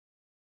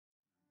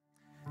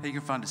Hey, you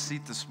can find a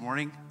seat this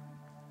morning.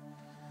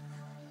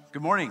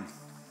 Good morning.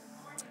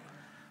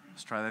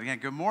 Let's try that again.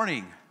 Good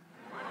morning.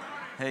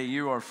 Hey,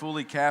 you are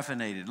fully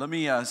caffeinated. Let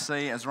me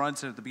say, as Ron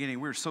said at the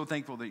beginning, we're so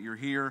thankful that you're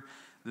here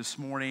this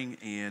morning,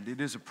 and it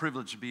is a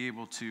privilege to be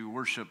able to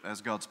worship as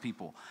God's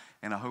people.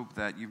 And I hope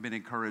that you've been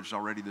encouraged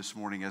already this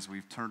morning as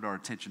we've turned our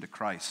attention to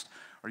Christ.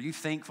 Are you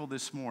thankful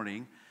this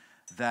morning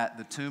that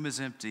the tomb is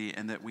empty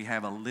and that we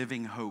have a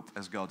living hope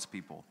as God's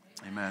people?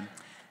 Amen.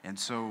 And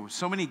so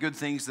many good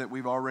things that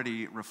we've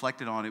already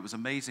reflected on. It was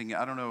amazing.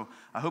 I don't know,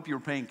 I hope you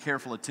were paying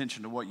careful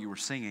attention to what you were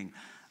singing,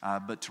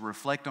 but to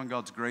reflect on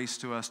God's grace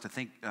to us, to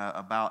think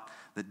about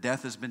that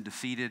death has been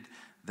defeated,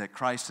 that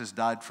Christ has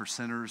died for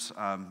sinners.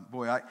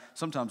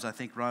 Sometimes I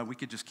think, Ryan, we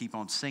could just keep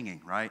on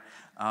singing, right?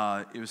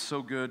 It was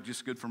so good,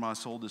 just good for my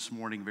soul this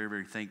morning. Very,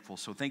 very thankful.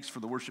 So thanks for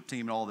the worship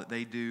team and all that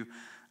they do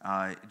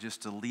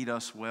just to lead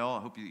us well.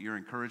 I hope you're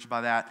encouraged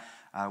by that.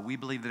 We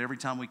believe that every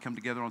time we come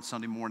together on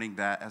Sunday morning,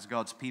 that as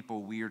God's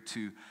people, we are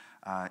to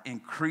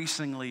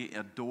increasingly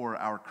adore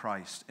our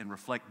Christ and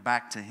reflect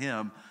back to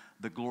Him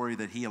the glory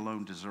that He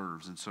alone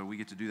deserves. And so we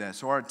get to do that.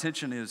 So our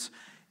attention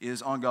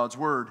is on God's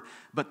Word.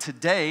 But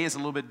today is a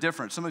little bit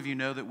different. Some of you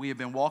know that we have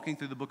been walking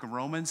through the book of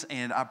Romans,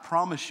 and I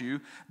promise you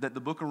that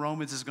the book of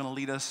Romans is going to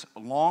lead us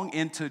long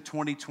into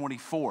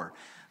 2024.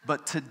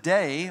 But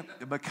today,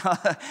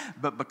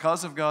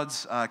 because of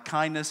God's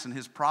kindness and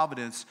His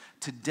providence,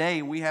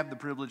 today we have the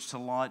privilege to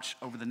launch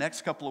over the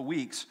next couple of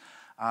weeks,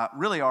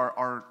 really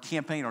our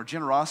campaign, our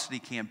generosity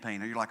campaign.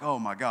 And you're like, oh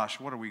my gosh,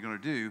 what are we going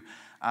to do?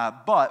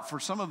 But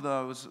for some of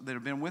those that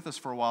have been with us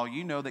for a while,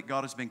 you know that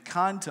God has been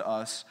kind to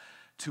us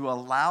to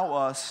allow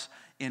us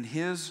in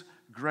His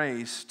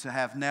grace to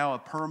have now a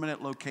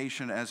permanent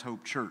location as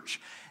Hope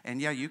Church.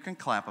 And yeah, you can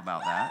clap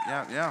about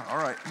that. Yeah, all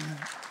right.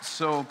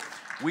 So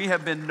we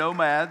have been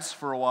nomads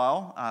for a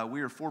while.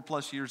 We are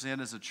 4+ years in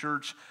as a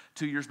church,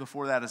 2 years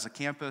before that as a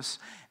campus.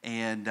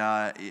 And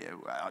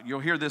you'll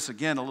hear this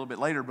again a little bit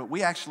later, but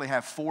we actually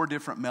have 4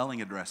 different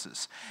mailing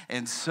addresses.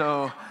 And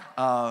so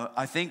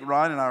I think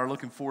Ryan and I are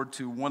looking forward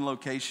to one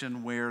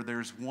location where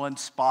there's one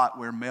spot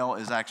where mail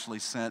is actually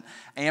sent.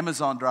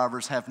 Amazon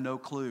drivers have no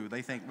clue.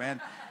 They think,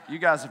 man, you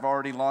guys have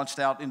already launched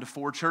out into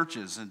 4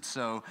 churches. And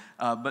so,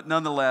 but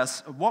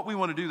nonetheless, what we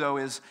want to do though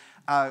is,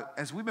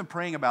 as we've been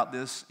praying about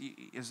this,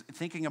 is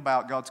thinking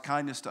about God's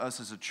kindness to us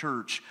as a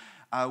church,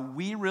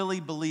 we really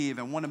believe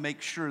and want to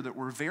make sure that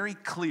we're very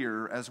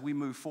clear as we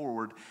move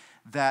forward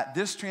that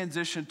this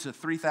transition to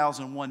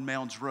 3001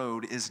 Mounds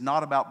Road is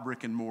not about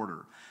brick and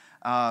mortar.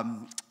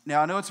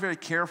 Now, I know it's very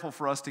careful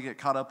for us to get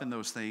caught up in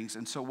those things,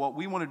 and so what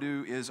we want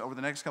to do is, over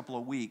the next couple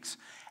of weeks,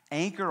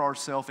 anchor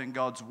ourselves in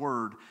God's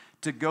Word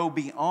to go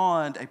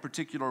beyond a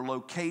particular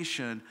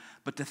location,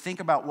 but to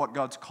think about what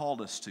God's called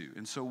us to.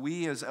 And so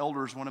we as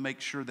elders want to make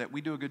sure that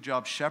we do a good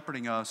job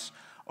shepherding us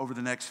over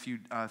the next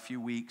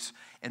few weeks,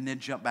 and then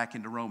jump back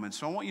into Romans.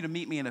 So I want you to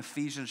meet me in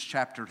Ephesians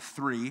chapter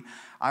 3.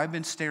 I've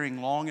been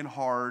staring long and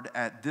hard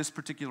at this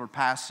particular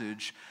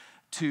passage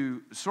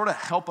to sort of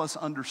help us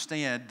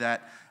understand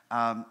that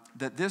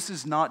this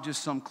is not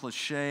just some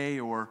cliche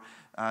or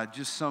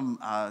just some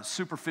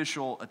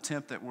superficial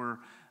attempt that we're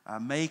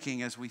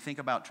making as we think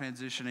about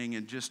transitioning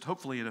and just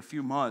hopefully in a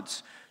few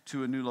months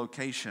to a new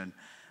location.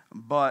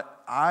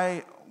 But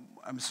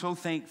I'm so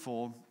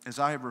thankful as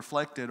I have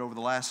reflected over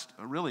the last,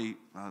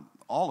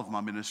 all of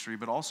my ministry,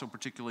 but also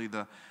particularly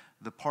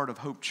the part of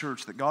Hope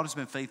Church, that God has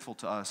been faithful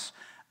to us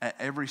at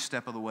every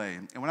step of the way.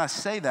 And when I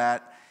say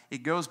that,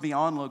 it goes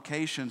beyond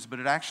locations, but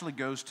it actually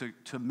goes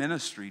to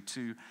ministry,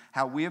 to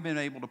how we have been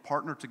able to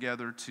partner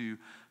together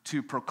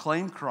to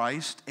proclaim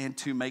Christ and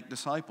to make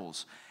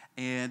disciples.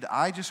 And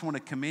I just want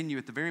to commend you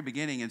at the very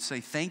beginning and say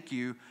thank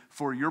you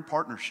for your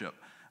partnership.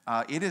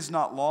 It is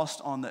not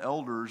lost on the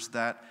elders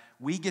that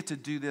we get to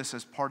do this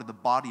as part of the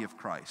body of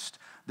Christ,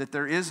 that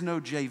there is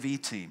no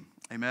JV team,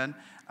 amen?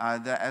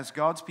 That as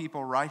God's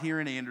people right here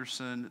in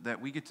Anderson,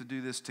 that we get to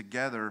do this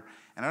together.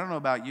 And I don't know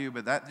about you,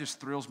 but that just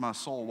thrills my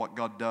soul what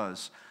God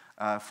does.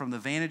 From the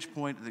vantage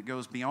point that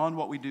goes beyond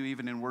what we do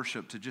even in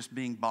worship to just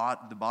being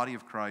the body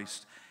of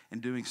Christ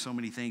and doing so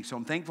many things. So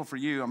I'm thankful for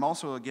you. I'm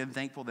also, again,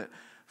 thankful that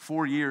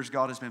 4 years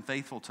God has been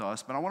faithful to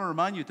us. But I want to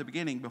remind you at the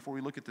beginning, before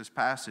we look at this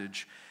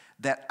passage,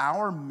 that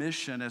our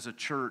mission as a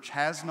church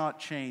has not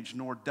changed,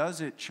 nor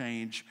does it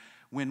change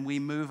when we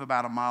move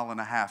about 1.5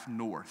 miles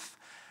north.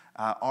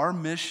 Our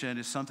mission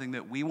is something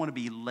that we want to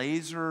be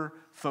laser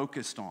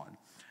focused on.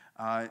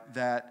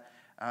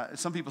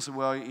 Some people say,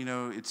 well, you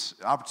know, it's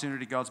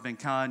opportunity, God's been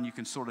kind, you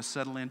can sort of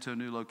settle into a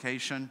new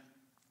location,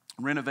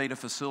 renovate a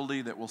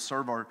facility that will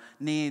serve our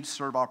needs,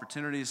 serve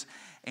opportunities.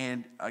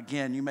 And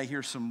again, you may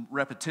hear some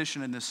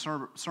repetition in this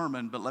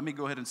sermon, but let me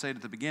go ahead and say it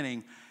at the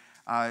beginning.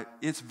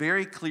 It's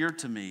very clear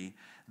to me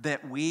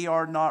that we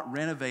are not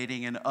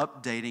renovating and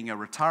updating a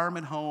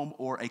retirement home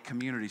or a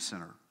community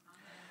center.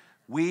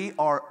 We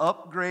are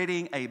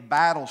upgrading a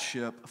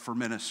battleship for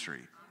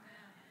ministry.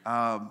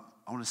 I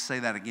want to say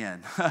that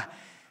again.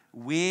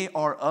 We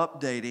are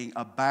updating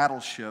a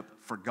battleship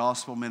for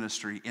gospel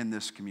ministry in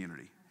this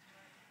community.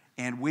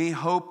 And we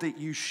hope that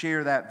you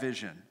share that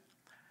vision.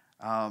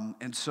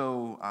 And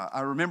so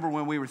I remember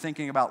when we were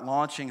thinking about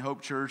launching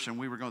Hope Church, and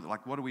we were going,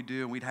 like, what do we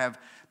do? And we'd have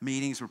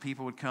meetings where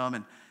people would come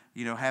and,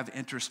 have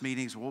interest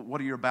meetings.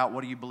 What are you about?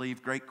 What do you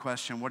believe? Great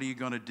question. What are you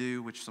going to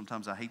do? Which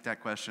sometimes I hate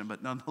that question,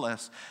 but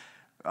nonetheless,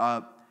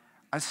 I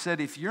said,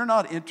 if you're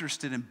not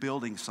interested in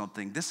building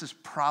something, this is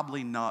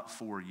probably not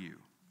for you.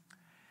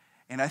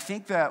 And I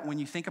think that when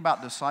you think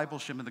about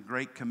discipleship and the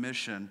Great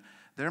Commission,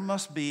 there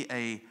must be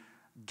a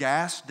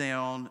gas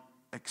down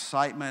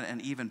excitement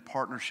and even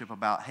partnership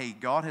about, hey,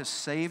 God has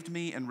saved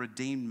me and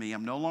redeemed me.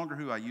 I'm no longer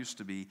who I used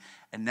to be,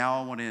 and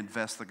now I want to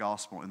invest the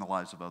gospel in the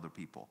lives of other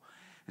people.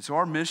 And so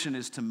our mission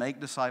is to make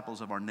disciples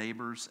of our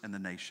neighbors and the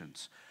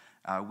nations.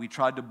 We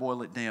tried to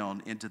boil it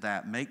down into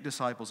that, make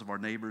disciples of our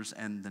neighbors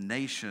and the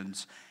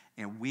nations,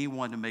 and we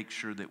want to make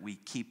sure that we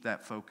keep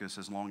that focus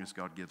as long as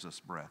God gives us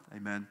breath.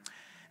 Amen.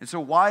 And so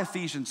why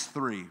Ephesians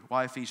 3?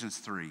 Why Ephesians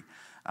 3?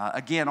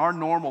 Again, our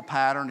normal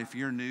pattern, if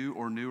you're new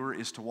or newer,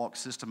 is to walk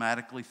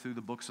systematically through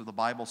the books of the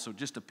Bible. So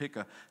just to pick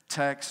a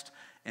text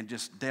and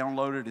just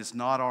download it is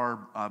not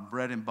our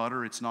bread and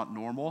butter. It's not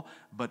normal,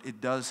 but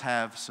it does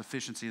have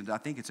sufficiency, and I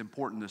think it's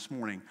important this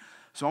morning.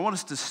 So I want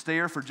us to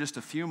stare for just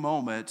a few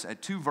moments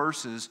at two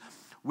verses,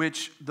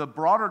 which the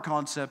broader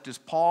concept is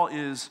Paul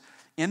is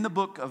in the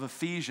book of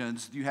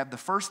Ephesians. You have the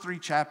first 3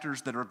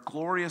 chapters that are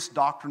glorious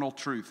doctrinal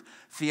truth.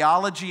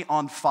 Theology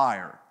on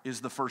fire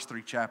is the first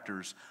 3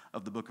 chapters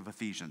of the book of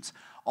Ephesians.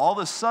 All of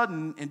a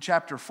sudden, in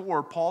chapter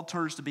 4, Paul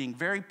turns to being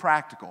very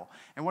practical.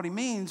 And what he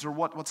means, or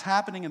what's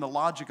happening in the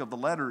logic of the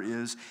letter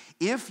is,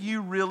 if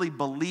you really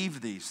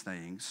believe these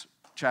things,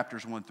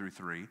 chapters 1 through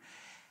 3,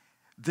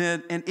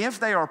 then, and if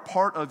they are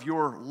part of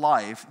your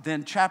life,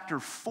 then chapter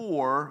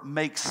 4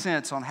 makes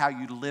sense on how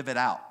you live it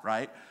out,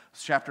 right?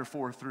 Chapter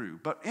 4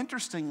 through. But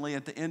interestingly,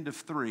 at the end of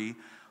 3,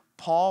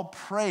 Paul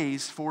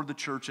prays for the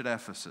church at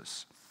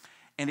Ephesus.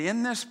 And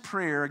in this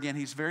prayer, again,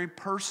 he's very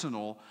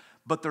personal,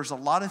 but there's a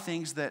lot of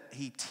things that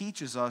he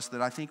teaches us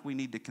that I think we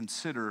need to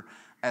consider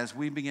as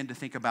we begin to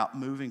think about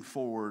moving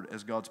forward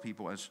as God's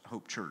people, as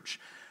Hope Church.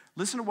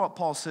 Listen to what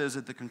Paul says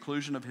at the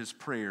conclusion of his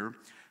prayer.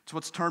 It's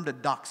what's termed a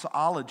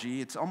doxology.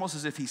 It's almost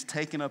as if he's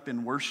taken up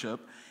in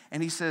worship.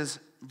 And he says,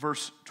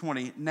 verse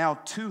 20, "Now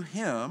to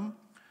him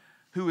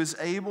who is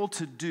able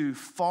to do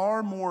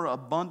far more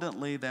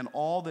abundantly than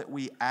all that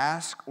we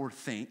ask or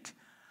think,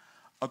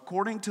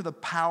 according to the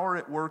power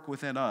at work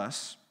within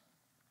us."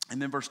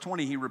 And then verse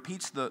 20, he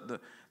repeats the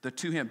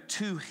to him.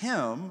 "To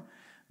him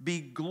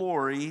be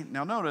glory,"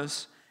 now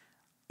notice,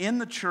 "in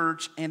the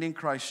church and in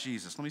Christ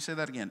Jesus." Let me say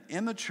that again.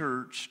 In the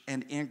church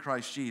and in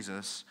Christ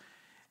Jesus.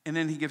 And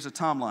then he gives a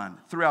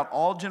timeline. "Throughout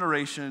all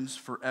generations,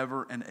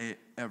 forever and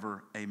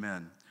ever.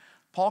 Amen."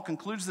 Paul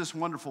concludes this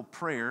wonderful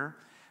prayer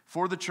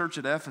for the church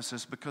at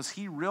Ephesus because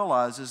he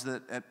realizes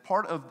that at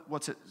part of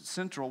what's at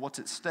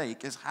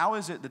stake is how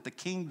is it that the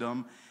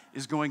kingdom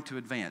is going to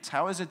advance?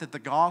 How is it that the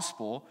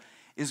gospel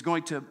is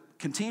going to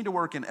continue to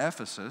work in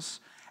Ephesus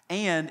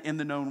and in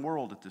the known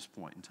world at this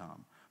point in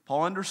time?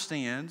 Paul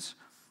understands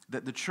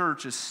that the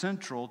church is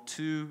central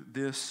to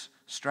this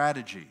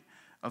strategy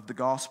of the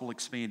gospel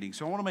expanding.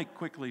 So I want to make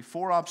quickly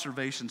 4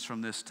 observations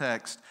from this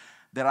text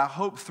that I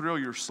hope thrill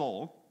your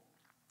soul.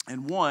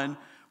 And one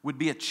would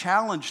be a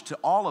challenge to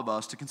all of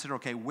us to consider,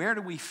 okay, where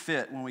do we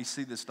fit when we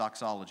see this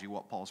doxology,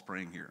 what Paul's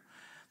praying here?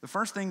 The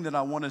first thing that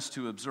I want us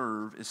to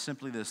observe is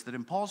simply this, that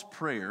in Paul's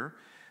prayer,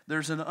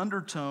 there's an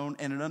undertone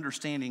and an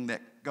understanding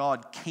that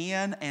God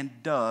can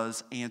and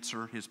does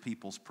answer his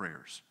people's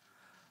prayers.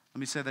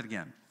 Let me say that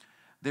again.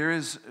 There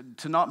is,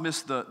 to not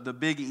miss the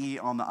big E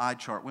on the eye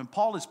chart, when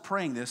Paul is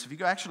praying this, if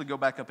you actually go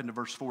back up into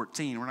verse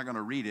 14, we're not going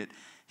to read it,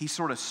 he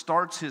sort of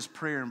starts his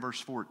prayer in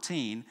verse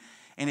 14,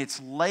 and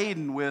it's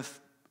laden with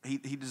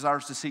He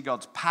desires to see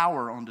God's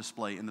power on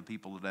display in the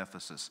people of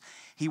Ephesus.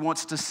 He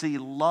wants to see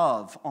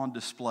love on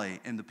display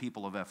in the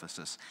people of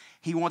Ephesus.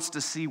 He wants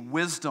to see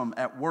wisdom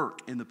at work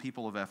in the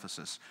people of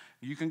Ephesus.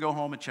 You can go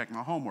home and check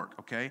my homework,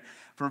 okay?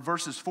 From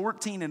verses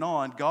 14 and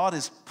on, Paul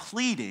is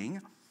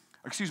pleading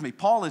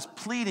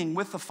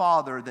with the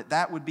Father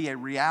that would be a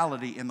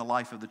reality in the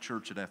life of the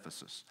church at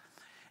Ephesus.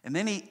 And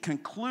then he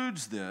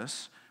concludes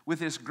this with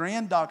this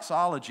grand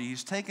doxology.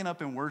 He's taken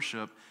up in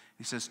worship.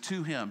 He says,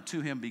 to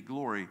him be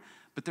glory.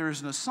 But there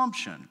is an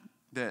assumption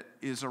that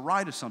is a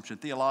right assumption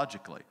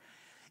theologically,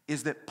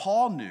 is that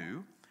Paul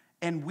knew,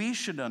 and we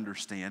should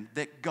understand,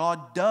 that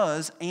God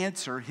does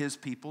answer his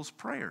people's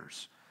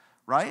prayers,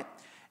 right?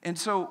 And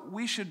so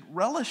we should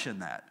relish in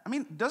that. I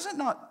mean, does it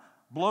not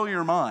blow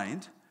your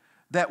mind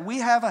that we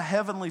have a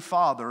heavenly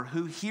Father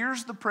who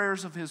hears the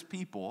prayers of his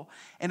people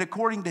and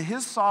according to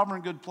his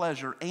sovereign good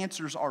pleasure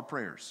answers our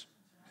prayers?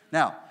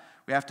 Now,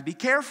 we have to be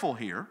careful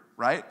here,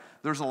 right?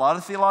 There's a lot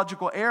of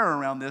theological error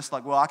around this,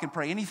 like, well, I can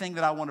pray anything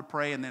that I want to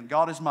pray, and then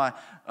God is my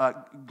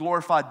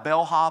glorified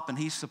bellhop, and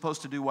he's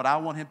supposed to do what I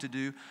want him to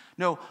do.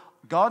 No,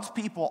 God's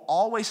people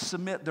always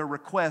submit their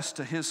requests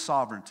to his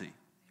sovereignty,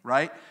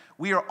 right?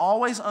 We are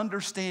always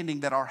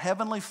understanding that our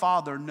heavenly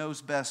Father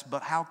knows best,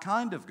 but how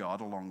kind of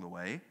God along the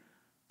way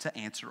to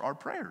answer our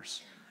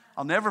prayers.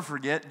 I'll never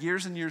forget,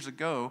 years and years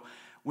ago,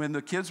 when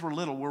the kids were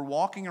little, we're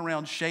walking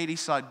around Shady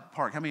Side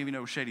Park. How many of you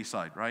know Shady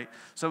Side, right?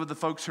 Some of the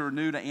folks who are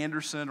new to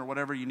Anderson or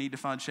whatever, you need to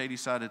find Shady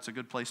Side. It's a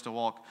good place to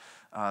walk.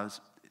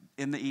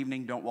 In the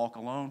evening, don't walk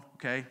alone,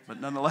 okay? But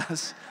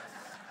nonetheless,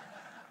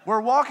 we're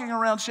walking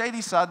around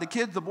Shady Side.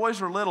 The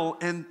boys were little,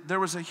 and there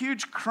was a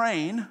huge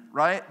crane,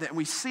 right? That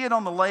we see it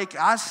on the lake.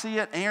 I see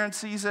it. Aaron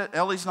sees it.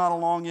 Ellie's not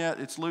along yet.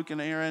 It's Luke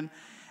and Aaron.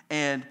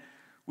 And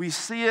we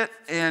see it,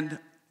 and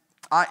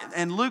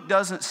Luke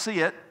doesn't see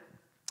it.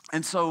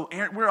 And so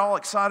we're all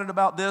excited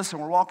about this,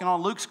 and we're walking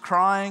on. Luke's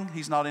crying.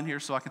 He's not in here,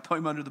 so I can throw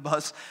him under the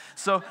bus.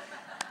 So,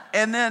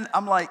 and then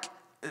I'm like,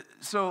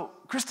 so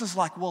Krista's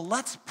like, well,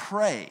 let's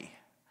pray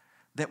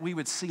that we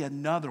would see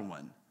another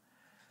one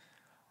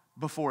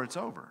before it's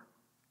over.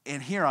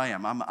 And here I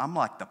am. I'm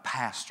like the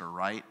pastor,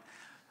 right?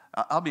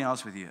 I'll be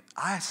honest with you.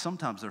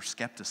 Sometimes there's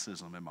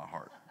skepticism in my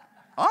heart.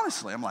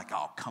 Honestly, I'm like,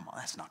 oh, come on,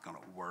 that's not going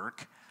to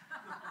work.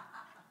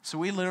 So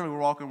we literally were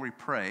walking, we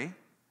pray,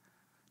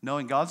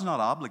 knowing God's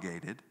not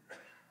obligated.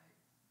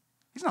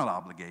 He's not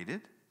obligated.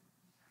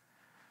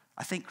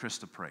 I think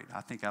Krista prayed.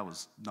 I think I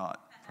was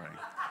not praying.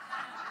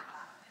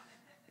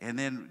 And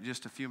then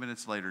just a few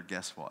minutes later,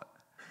 guess what?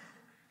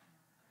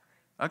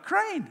 A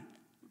crane.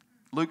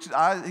 Luke's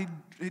eyes,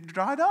 he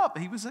dried up.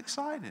 He was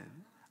excited.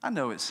 I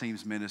know it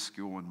seems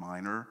minuscule and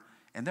minor,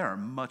 and there are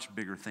much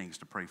bigger things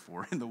to pray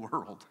for in the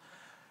world.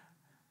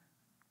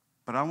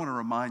 But I want to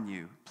remind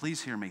you,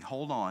 please hear me.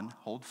 Hold on,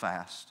 hold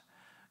fast.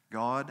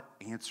 God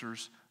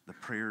answers the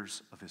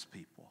prayers of his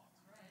people.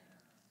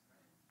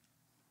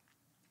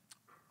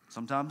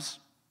 Sometimes,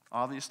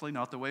 obviously,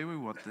 not the way we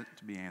want it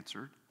to be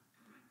answered,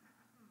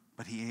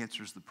 but he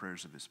answers the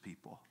prayers of his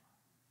people.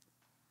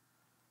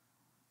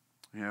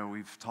 You know,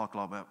 we've talked a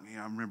lot about,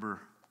 I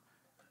remember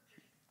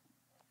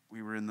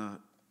we were in the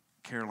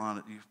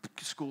Carolina,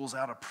 schools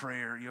out of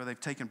prayer. They've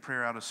taken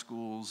prayer out of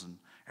schools, and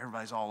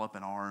everybody's all up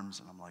in arms.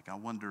 And I'm like, I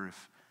wonder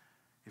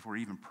if we're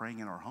even praying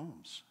in our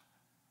homes.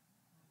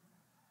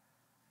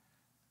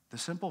 The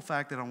simple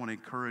fact that I want to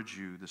encourage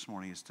you this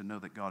morning is to know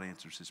that God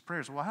answers his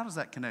prayers. Well, how does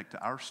that connect to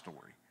our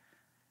story?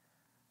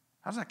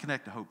 How does that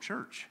connect to Hope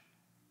Church?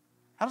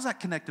 How does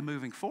that connect to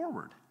moving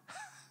forward?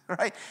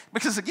 Right?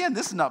 Because again,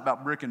 this is not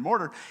about brick and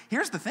mortar.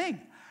 Here's the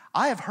thing.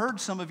 I have heard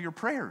some of your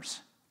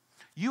prayers.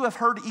 You have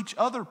heard each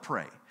other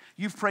pray.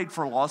 You've prayed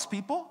for lost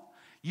people.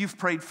 You've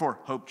prayed for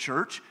Hope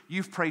Church.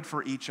 You've prayed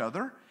for each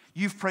other.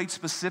 You've prayed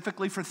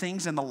specifically for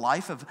things in the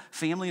life of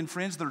family and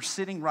friends that are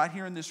sitting right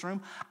here in this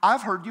room.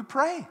 I've heard you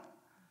pray.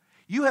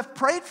 You have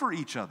prayed for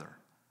each other.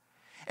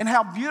 And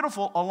how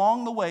beautiful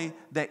along the way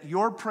that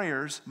your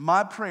prayers,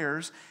 my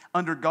prayers,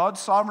 under God's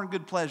sovereign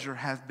good pleasure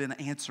have been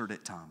answered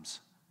at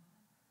times.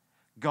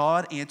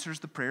 God answers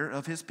the prayer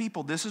of his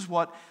people. This is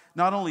what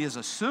not only is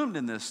assumed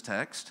in this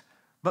text,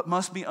 but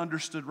must be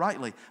understood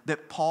rightly.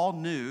 That Paul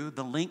knew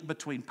the link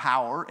between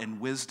power and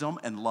wisdom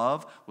and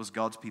love was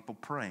God's people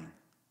praying.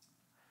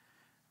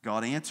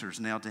 God answers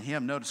now to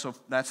him. Notice, so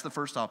that's the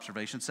first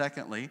observation.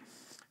 Secondly,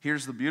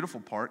 here's the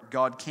beautiful part.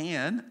 God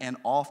can and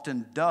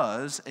often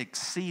does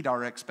exceed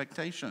our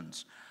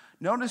expectations.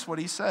 Notice what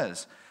he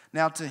says.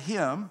 Now to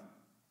him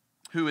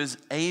who is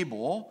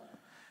able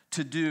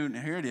to do,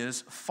 here it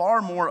is,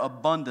 far more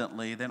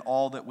abundantly than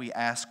all that we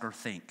ask or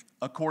think.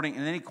 And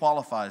then he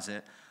qualifies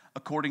it,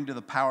 according to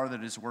the power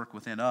that is work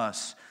within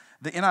us.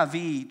 The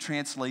NIV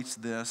translates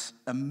this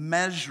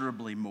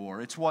immeasurably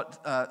more. It's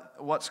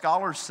what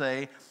scholars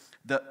say,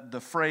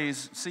 the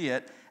phrase, see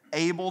it,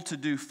 able to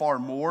do far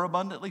more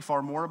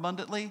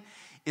abundantly,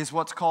 is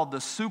what's called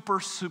the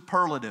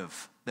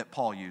superlative that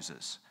Paul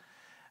uses.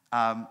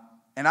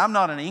 And I'm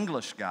not an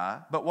English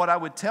guy, but what I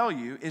would tell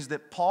you is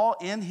that Paul,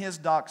 in his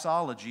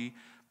doxology,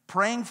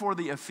 praying for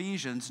the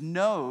Ephesians,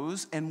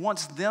 knows and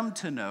wants them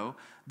to know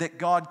that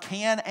God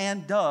can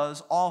and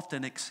does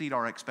often exceed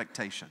our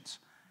expectations.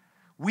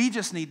 We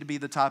just need to be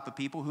the type of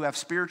people who have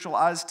spiritual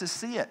eyes to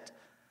see it,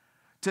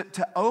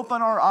 to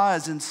open our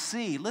eyes and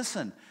see,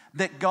 listen,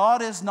 that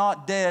God is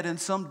not dead in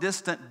some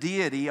distant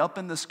deity up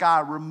in the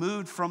sky,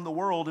 removed from the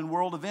world and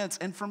world events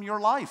and from your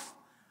life.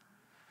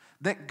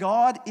 That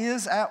God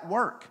is at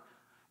work.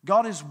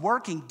 God is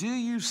working. Do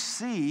you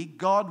see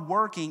God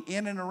working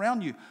in and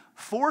around you?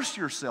 Force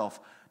yourself,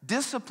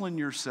 discipline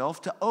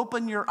yourself to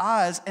open your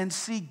eyes and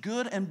see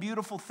good and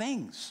beautiful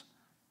things.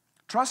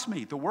 Trust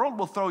me, the world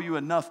will throw you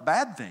enough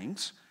bad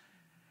things.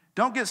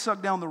 Don't get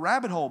sucked down the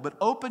rabbit hole, but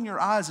open your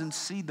eyes and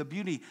see the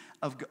beauty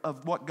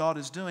of what God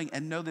is doing.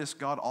 And know this,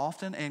 God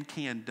often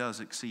and does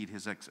exceed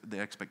the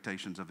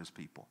expectations of his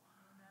people.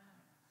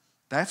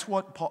 That's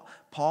what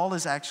Paul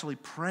is actually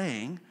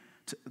praying,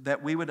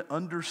 that we would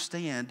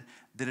understand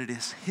that it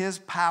is his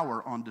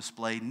power on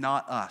display,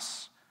 not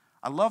us.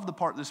 I love the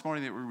part this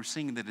morning that we were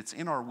singing, that it's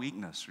in our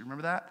weakness.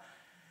 Remember that?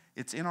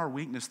 It's in our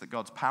weakness that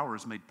God's power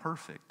is made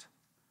perfect.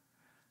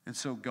 And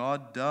so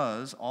God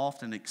does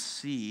often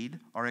exceed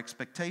our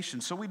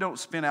expectations. So we don't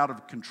spin out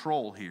of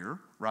control here,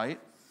 right?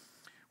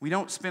 We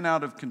don't spin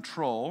out of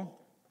control.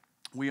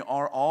 We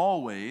are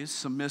always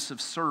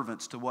submissive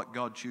servants to what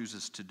God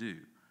chooses to do.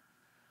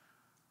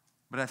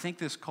 But I think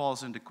this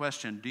calls into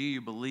question, do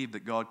you believe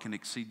that God can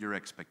exceed your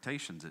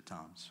expectations at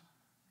times?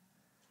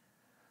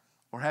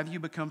 Or have you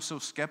become so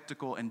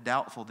skeptical and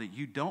doubtful that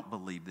you don't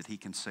believe that he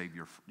can save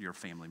your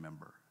family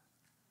member?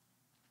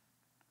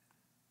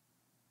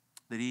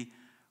 That he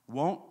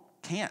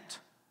can't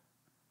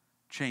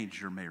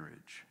change your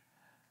marriage?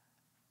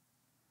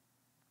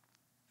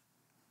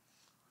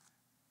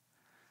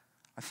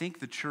 I think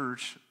the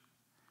church,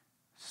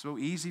 it's so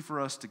easy for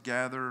us to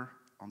gather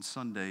on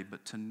Sunday,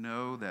 but to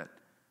know that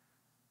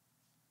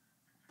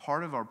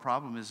part of our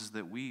problem is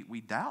that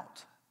we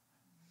doubt.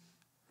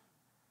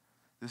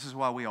 This is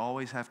why we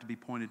always have to be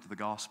pointed to the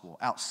gospel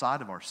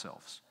outside of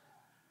ourselves.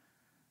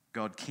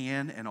 God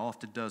can and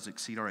often does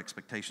exceed our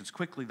expectations.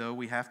 Quickly, though,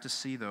 we have to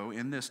see, though,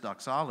 in this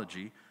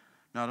doxology,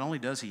 not only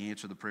does he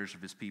answer the prayers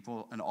of his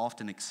people and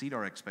often exceed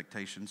our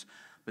expectations,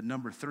 but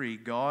number 3,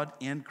 God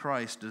in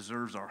Christ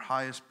deserves our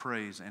highest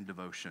praise and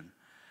devotion.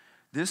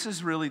 This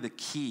is really the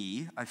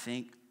key, I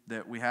think,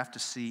 that we have to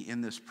see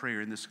in this prayer,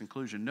 in this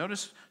conclusion.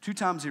 Notice 2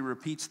 times he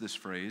repeats this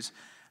phrase.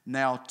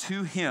 Now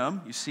to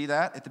him, you see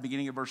that at the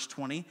beginning of verse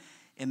 20,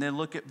 and then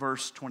look at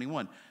verse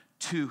 21.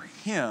 To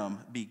him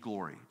be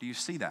glory. Do you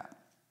see that?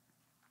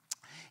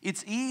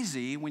 It's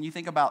easy when you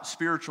think about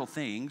spiritual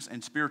things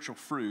and spiritual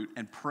fruit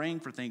and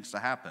praying for things to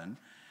happen,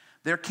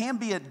 there can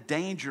be a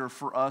danger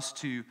for us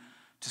to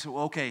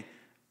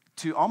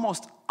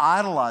almost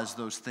idolize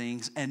those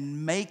things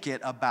and make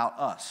it about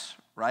us,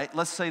 right?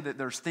 Let's say that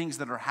there's things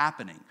that are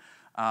happening.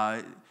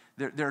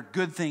 There are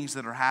good things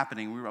that are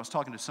happening. I was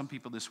talking to some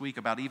people this week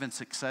about even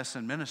success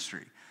in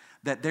ministry,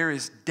 that there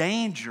is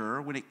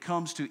danger when it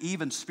comes to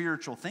even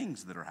spiritual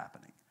things that are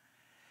happening.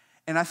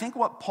 And I think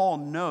what Paul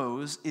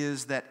knows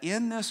is that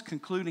in this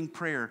concluding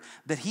prayer,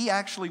 that he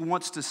actually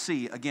wants to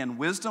see, again,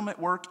 wisdom at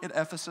work at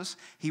Ephesus.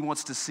 He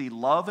wants to see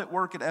love at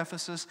work at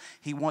Ephesus.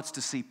 He wants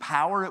to see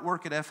power at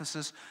work at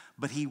Ephesus.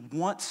 But he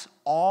wants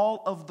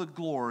all of the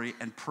glory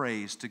and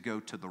praise to go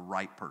to the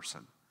right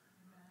person.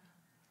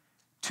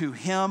 To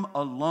him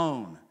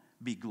alone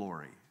be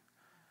glory.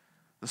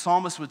 The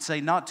psalmist would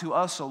say, not to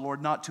us, O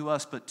Lord, not to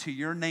us, but to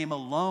your name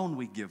alone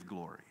we give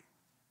glory.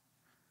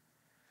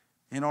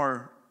 In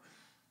our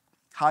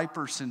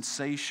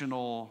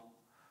hyper-sensational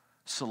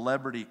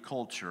celebrity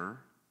culture,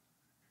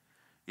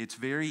 it's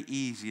very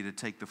easy to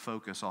take the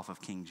focus off of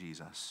King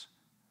Jesus.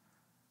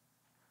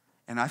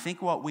 And I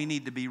think what we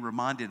need to be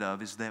reminded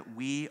of is that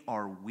we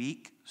are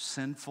weak,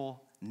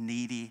 sinful,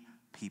 needy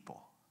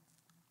people.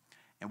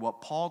 And what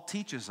Paul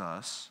teaches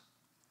us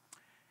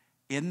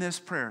in this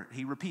prayer,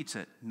 he repeats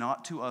it,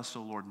 not to us,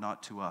 O Lord,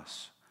 not to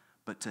us,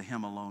 but to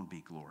him alone be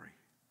glory.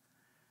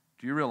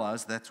 Do you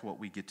realize that's what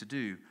we get to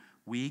do?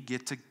 We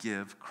get to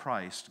give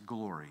Christ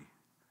glory,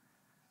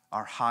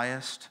 our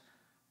highest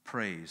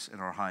praise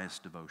and our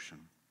highest devotion.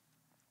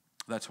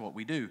 That's what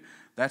we do.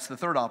 That's the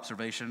third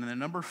observation. And then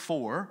number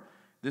 4,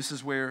 this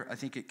is where I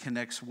think it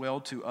connects well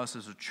to us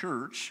as a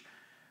church.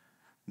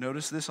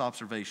 Notice this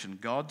observation.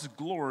 God's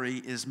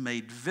glory is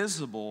made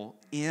visible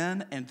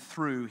in and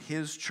through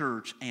his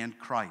church and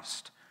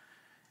Christ.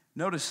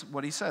 Notice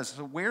what he says.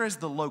 So where is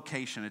the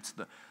location? It's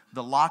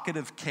the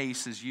locative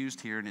case is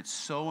used here, and it's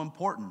so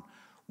important.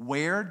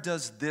 Where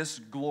does this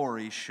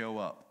glory show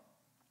up?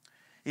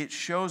 It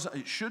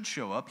should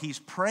show up. He's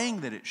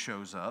praying that it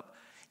shows up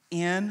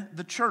in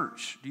the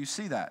church. Do you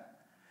see that?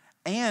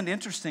 And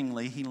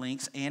interestingly, he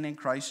links and in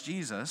Christ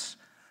Jesus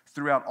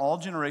throughout all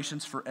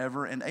generations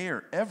forever and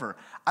ever.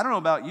 I don't know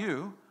about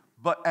you,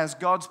 but as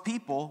God's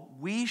people,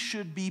 we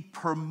should be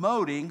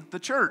promoting the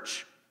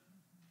church.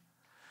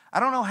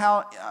 I don't know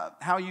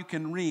how you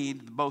can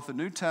read both the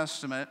New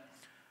Testament,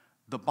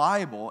 the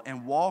Bible,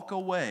 and walk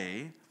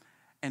away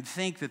and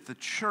think that the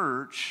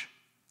church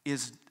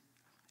is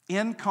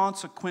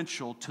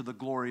inconsequential to the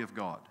glory of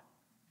God.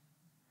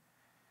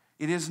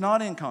 It is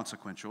not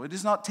inconsequential. It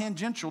is not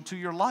tangential to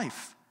your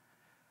life.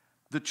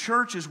 The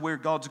church is where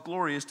God's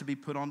glory is to be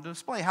put on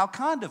display. How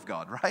kind of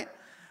God, right?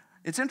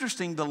 It's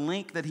interesting the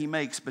link that he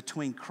makes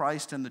between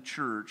Christ and the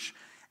church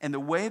and the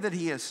way that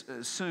he has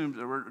assumed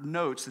or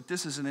notes that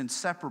this is an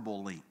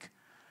inseparable link.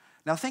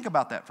 Now think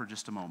about that for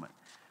just a moment.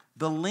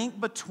 The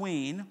link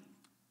between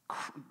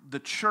the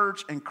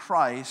church and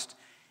Christ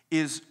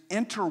is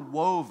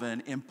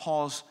interwoven in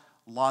Paul's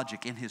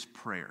logic, in his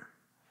prayer.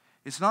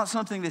 It's not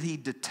something that he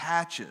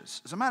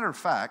detaches. As a matter of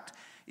fact,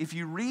 if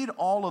you read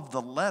all of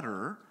the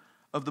letter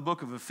of the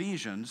book of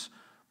Ephesians,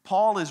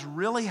 Paul is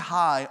really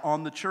high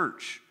on the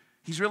church.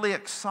 He's really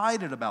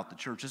excited about the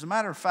church. As a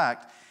matter of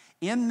fact,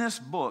 in this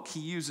book,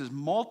 he uses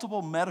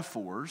multiple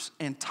metaphors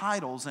and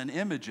titles and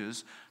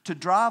images to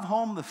drive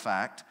home the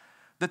fact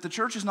that the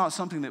church is not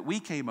something that we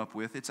came up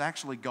with. It's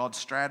actually God's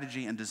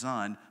strategy and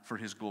design for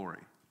his glory.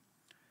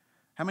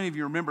 How many of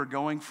you remember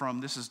going from,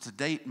 this is to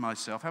date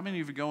myself, how many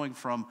of you going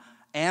from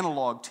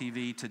analog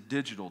TV to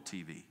digital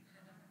TV?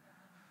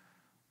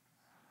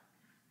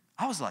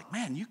 I was like,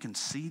 man, you can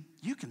see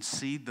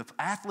the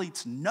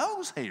athlete's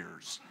nose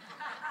hairs.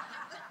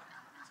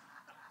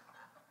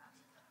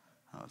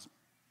 I was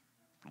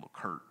a little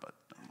hurt, but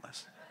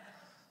nonetheless.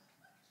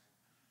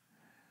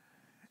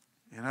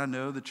 And I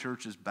know the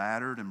church is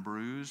battered and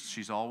bruised.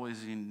 She's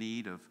always in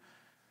need of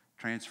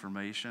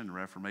transformation and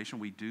reformation.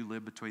 We do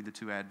live between the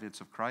two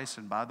advents of Christ.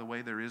 And by the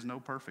way, there is no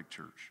perfect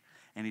church.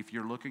 And if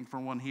you're looking for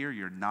one here,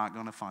 you're not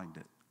going to find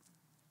it.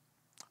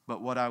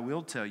 But what I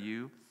will tell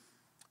you,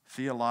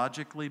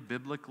 theologically,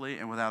 biblically,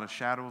 and without a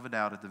shadow of a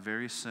doubt, at the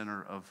very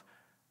center of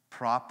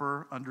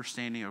proper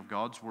understanding of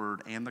God's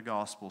word and the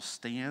gospel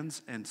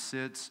stands and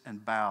sits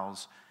and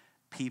bows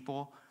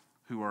people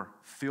who are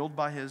filled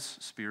by his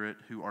Spirit,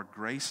 who are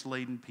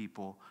grace-laden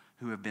people,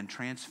 who have been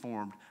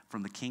transformed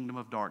from the kingdom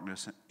of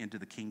darkness into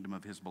the kingdom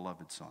of his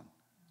beloved Son.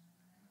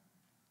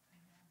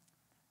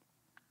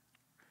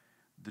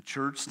 The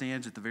church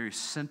stands at the very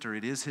center.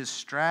 It is his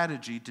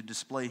strategy to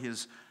display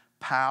his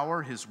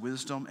power, his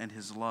wisdom, and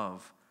his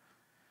love.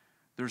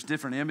 There's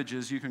different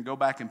images. You can go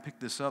back and pick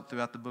this up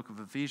throughout the book of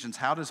Ephesians.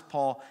 How does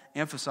Paul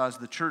emphasize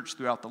the church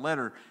throughout the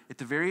letter? At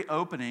the very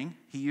opening,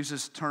 he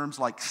uses terms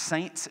like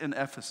saints in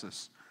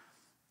Ephesus.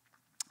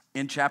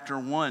 In chapter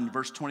 1,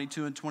 verse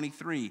 22 and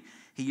 23,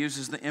 he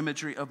uses the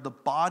imagery of the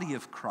body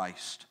of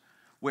Christ,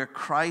 where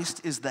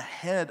Christ is the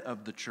head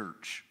of the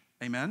church.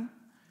 Amen?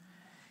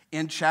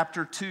 In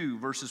chapter 2,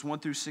 verses 1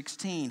 through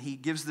 16, he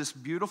gives this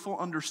beautiful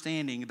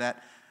understanding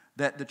that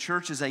the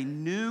church is a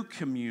new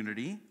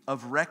community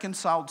of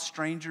reconciled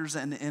strangers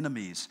and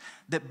enemies,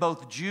 that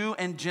both Jew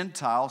and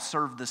Gentile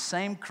serve the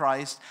same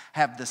Christ,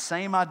 have the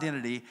same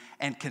identity,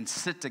 and can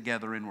sit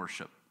together in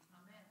worship.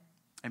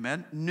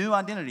 Amen. New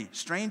identity.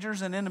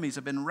 Strangers and enemies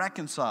have been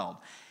reconciled.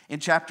 In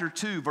chapter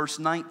 2, verse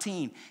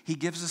 19, he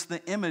gives us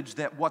the image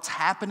that what's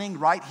happening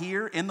right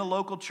here in the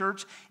local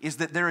church is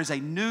that there is a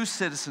new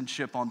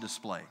citizenship on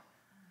display.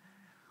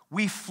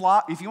 We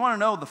fly, if you want to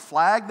know the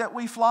flag that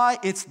we fly,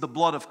 it's the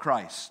blood of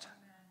Christ.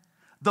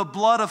 The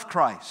blood of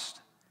Christ.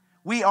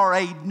 We are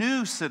a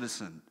new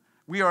citizen.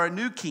 We are a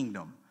new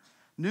kingdom.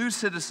 New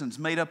citizens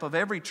made up of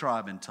every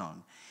tribe and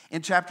tongue.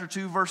 In chapter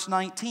 2, verse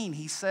 19,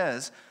 he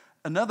says,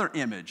 another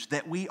image,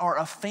 that we are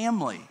a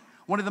family.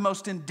 One of the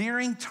most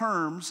endearing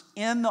terms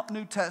in the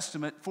New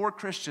Testament for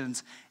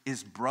Christians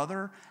is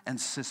brother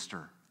and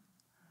sister.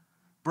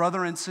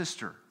 Brother and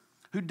sister.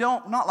 Who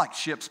don't, not like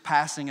ships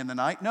passing in the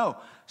night. No,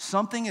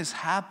 something has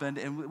happened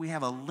and we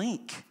have a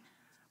link.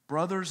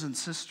 Brothers and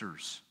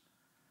sisters.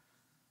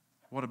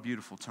 What a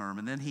beautiful term.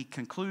 And then he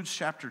concludes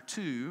chapter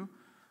 2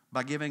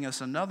 by giving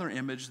us another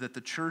image that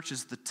the church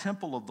is the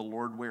temple of the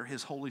Lord where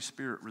his Holy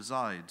Spirit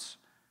resides.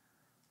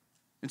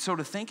 And so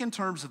to think in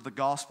terms of the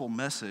gospel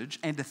message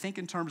and to think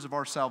in terms of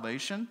our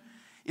salvation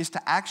is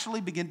to actually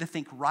begin to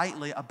think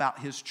rightly about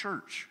his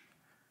church.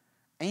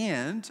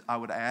 And, I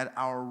would add,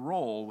 our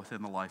role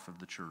within the life of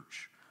the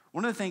church.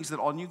 One of the things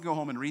that, and you can go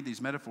home and read these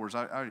metaphors,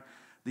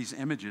 these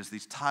images,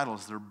 these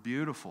titles, they're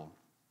beautiful.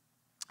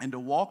 And to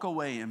walk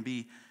away and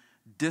be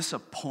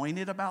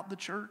disappointed about the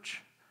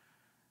church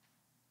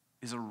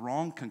is a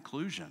wrong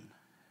conclusion.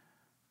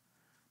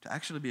 To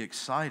actually be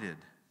excited.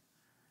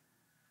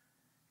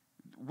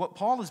 What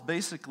Paul is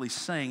basically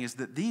saying is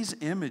that these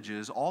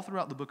images all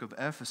throughout the book of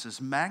Ephesus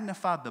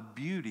magnify the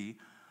beauty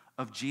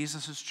of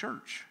Jesus'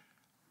 church.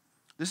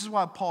 This is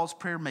why Paul's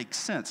prayer makes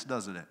sense,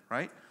 doesn't it,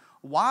 right?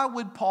 Why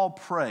would Paul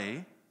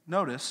pray,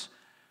 notice,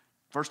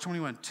 verse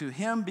 21, to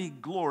him be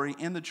glory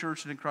in the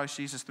church and in Christ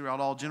Jesus throughout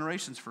all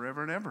generations,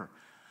 forever and ever.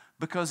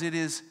 Because it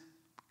is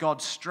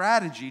God's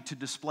strategy to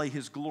display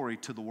his glory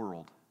to the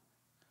world.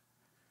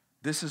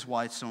 This is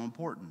why it's so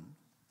important.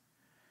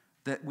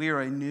 That we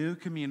are a new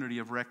community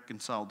of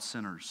reconciled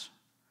sinners.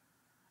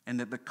 And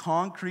that the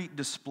concrete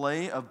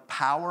display of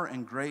power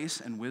and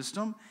grace and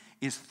wisdom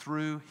is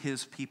through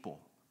his people.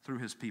 Through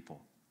his people.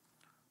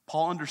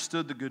 Paul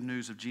understood the good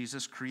news of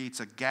Jesus creates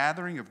a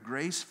gathering of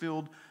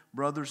grace-filled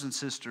brothers and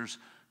sisters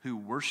who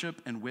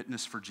worship and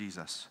witness for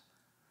Jesus.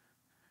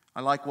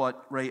 I like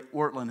what Ray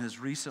Ortlund has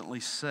recently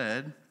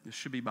said, this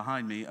should be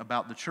behind me,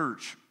 about the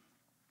church.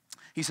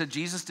 He said,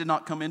 Jesus did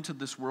not come into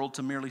this world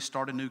to merely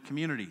start a new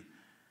community.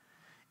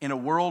 In a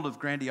world of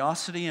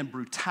grandiosity and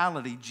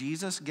brutality,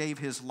 Jesus gave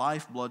his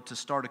lifeblood to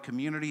start a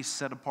community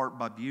set apart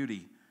by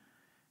beauty,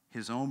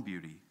 his own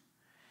beauty.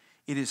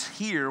 It is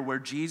here where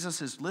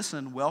Jesus is,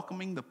 listen,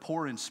 welcoming the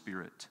poor in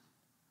spirit.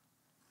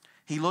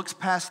 He looks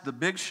past the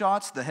big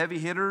shots, the heavy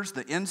hitters,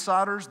 the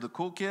insiders, the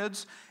cool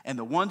kids, and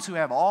the ones who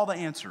have all the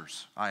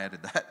answers. I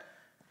added that.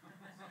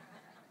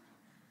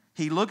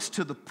 He looks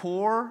to the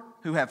poor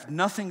who have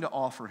nothing to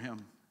offer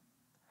him,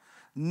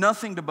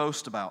 nothing to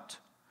boast about,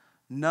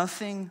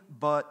 nothing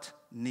but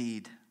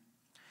need.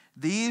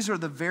 These are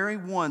the very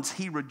ones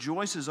he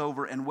rejoices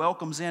over and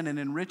welcomes in and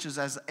enriches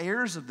as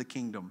heirs of the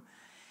kingdom.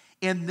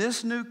 In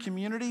this new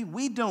community,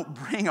 we don't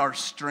bring our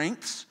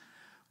strengths,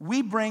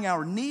 we bring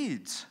our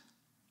needs.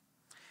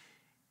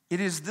 It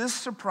is this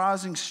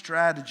surprising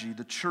strategy,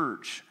 the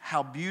church,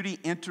 how beauty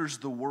enters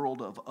the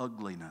world of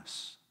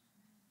ugliness.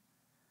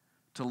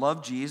 To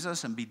love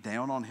Jesus and be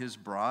down on his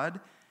bride,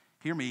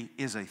 hear me,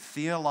 is a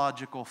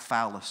theological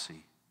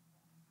fallacy.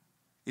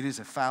 It is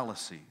a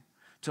fallacy.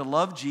 To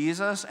love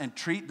Jesus and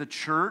treat the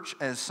church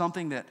as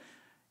something that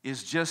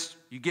is just,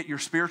 you get your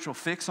spiritual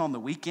fix on the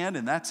weekend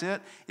and that's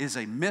it, is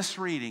a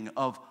misreading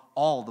of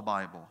all the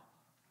Bible.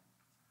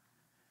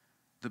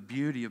 The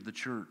beauty of the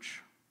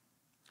church.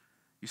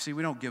 You see,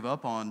 we don't give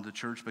up on the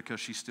church because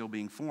she's still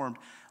being formed.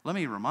 Let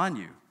me remind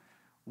you,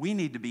 we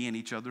need to be in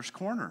each other's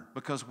corner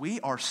because we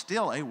are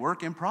still a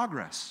work in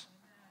progress.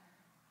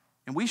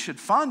 And we should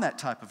find that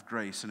type of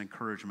grace and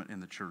encouragement in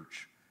the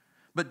church.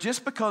 But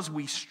just because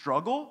we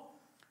struggle,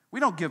 we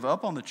don't give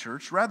up on the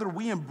church. Rather,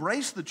 we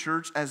embrace the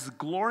church as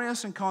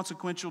glorious and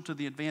consequential to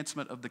the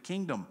advancement of the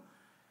kingdom.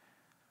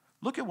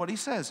 Look at what he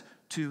says.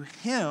 To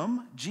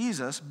him,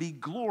 Jesus, be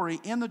glory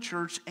in the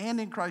church and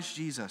in Christ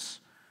Jesus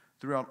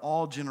throughout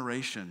all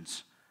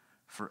generations,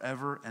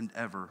 forever and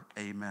ever.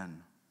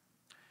 Amen.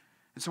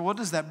 And so what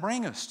does that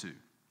bring us to?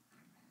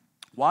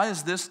 Why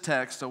is this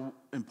text so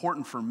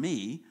important for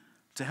me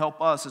to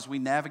help us as we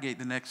navigate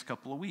the next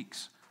couple of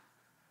weeks?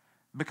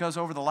 Because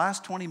over the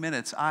last 20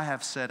 minutes, I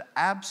have said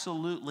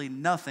absolutely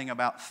nothing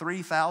about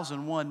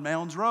 3001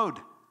 Mounds Road.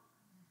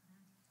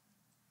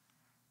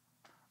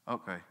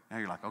 Okay, now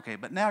you're like, okay,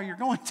 but now you're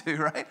going to,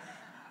 right?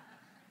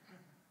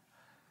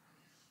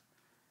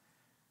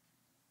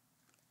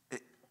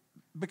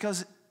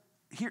 Because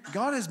here,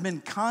 God has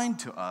been kind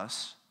to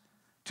us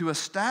to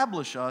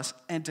establish us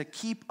and to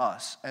keep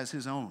us as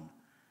his own.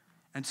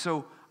 And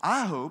so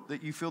I hope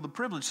that you feel the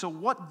privilege. So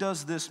what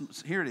does this,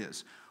 here it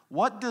is.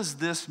 What does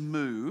this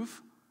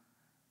move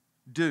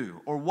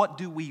do? Or what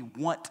do we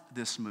want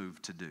this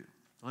move to do?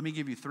 Let me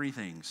give you three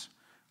things.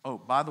 Oh,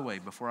 by the way,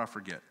 before I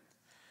forget,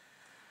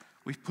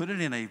 we've put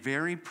it in a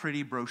very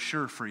pretty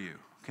brochure for you,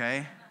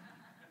 okay?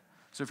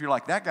 So if you're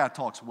like, that guy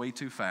talks way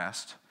too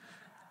fast,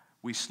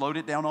 we slowed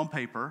it down on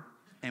paper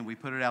and we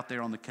put it out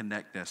there on the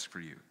Connect desk for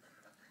you.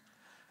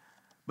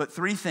 But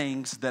three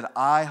things that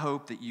I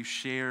hope that you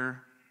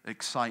share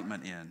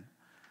excitement in,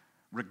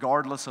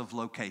 regardless of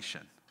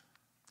location.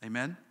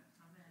 Amen?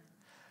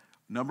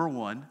 Number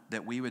one,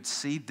 that we would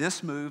see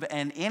this move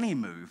and any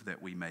move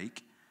that we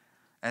make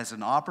as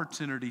an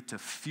opportunity to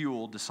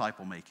fuel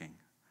disciple making.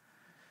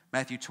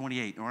 Matthew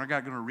 28, and we're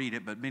not going to read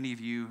it, but many of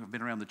you have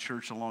been around the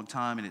church a long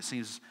time, and it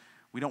seems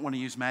we don't want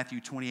to use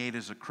Matthew 28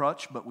 as a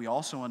crutch, but we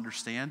also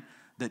understand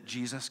that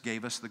Jesus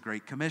gave us the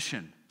Great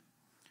Commission.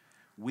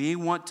 We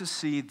want to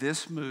see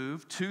this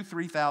move to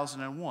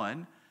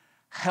 3001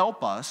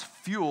 help us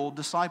fuel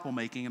disciple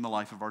making in the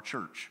life of our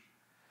church,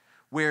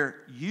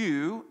 where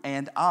you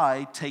and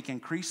I take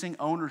increasing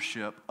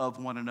ownership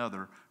of one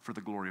another for the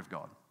glory of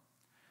God.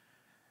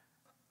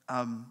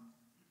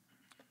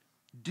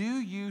 Do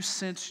you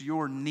sense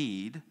your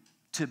need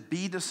to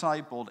be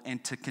discipled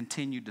and to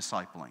continue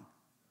discipling?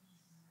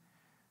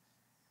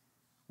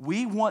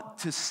 We want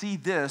to see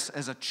this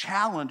as a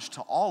challenge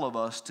to all of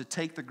us to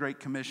take the Great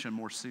Commission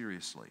more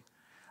seriously.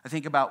 I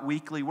think about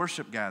weekly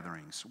worship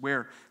gatherings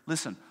where,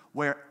 listen,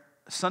 where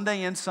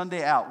Sunday in,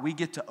 Sunday out, we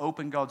get to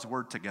open God's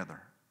Word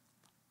together.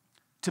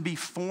 To be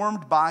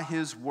formed by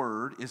His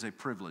Word is a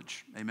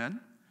privilege, amen?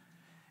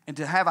 And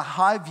to have a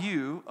high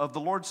view of the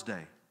Lord's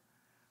Day,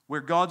 where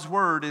God's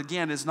Word,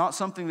 again, is not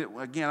something that,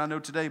 again, I know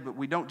today, but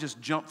we don't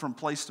just jump from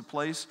place to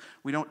place.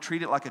 We don't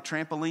treat it like a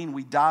trampoline.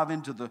 We dive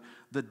into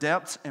the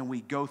depths and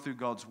we go through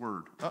God's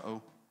Word.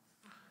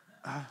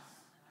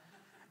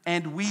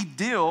 And we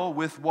deal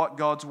with what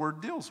God's Word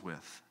deals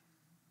with.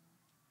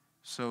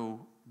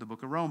 So the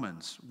book of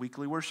Romans,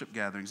 weekly worship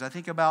gatherings. I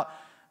think about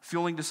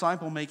fueling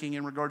disciple making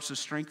in regards to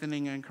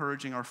strengthening and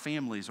encouraging our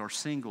families, our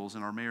singles,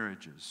 and our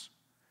marriages.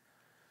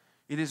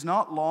 It is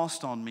not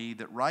lost on me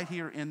that right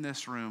here in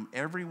this room,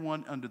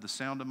 everyone under the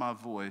sound of my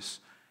voice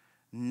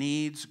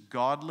needs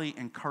godly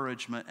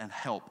encouragement and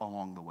help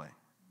along the way.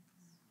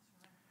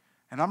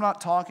 And I'm not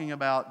talking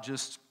about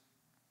just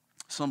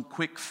some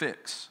quick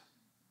fix,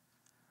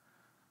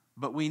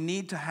 but we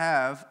need to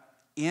have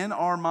in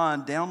our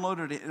mind,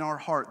 downloaded in our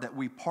heart, that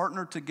we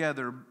partner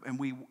together and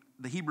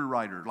the Hebrew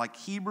writer, like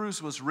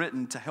Hebrews was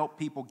written to help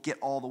people get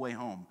all the way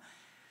home.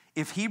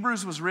 If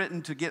Hebrews was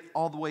written to get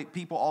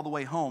people all the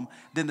way home,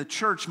 then the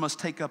church must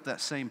take up that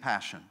same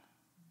passion.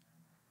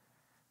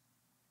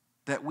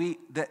 That we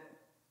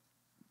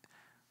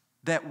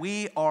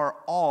are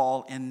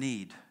all in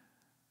need.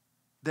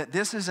 That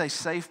this is a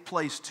safe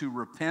place to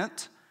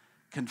repent,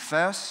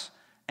 confess,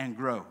 and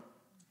grow.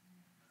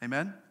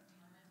 Amen?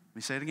 Let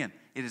me say it again.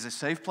 It is a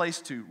safe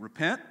place to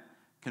repent,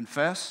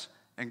 confess,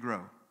 and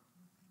grow.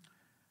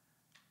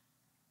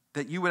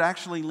 That you would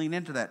actually lean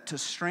into that to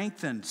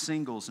strengthen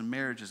singles and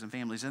marriages and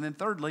families. And then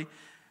thirdly,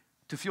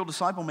 to fuel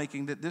disciple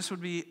making, that this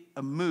would be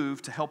a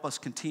move to help us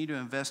continue to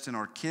invest in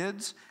our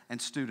kids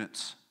and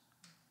students.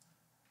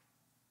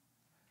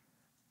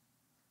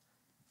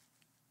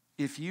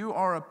 If you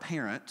are a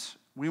parent,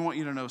 we want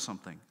you to know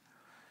something.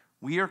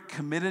 We are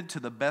committed to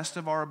the best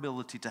of our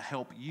ability to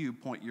help you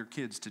point your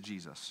kids to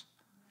Jesus.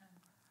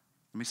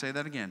 Let me say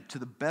that again. To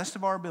the best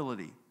of our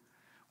ability.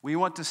 We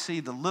want to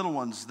see the little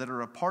ones that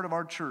are a part of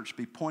our church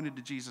be pointed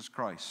to Jesus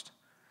Christ.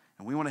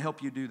 And we want to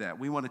help you do that.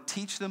 We want to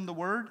teach them the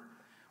Word.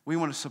 We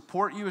want to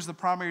support you as the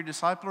primary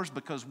disciplers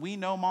because we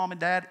know, Mom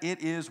and Dad,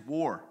 it is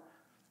war.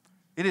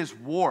 It is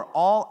war,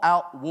 all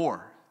out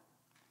war.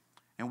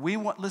 And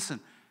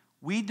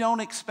we don't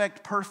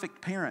expect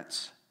perfect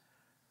parents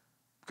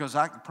because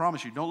I can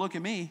promise you, don't look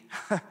at me.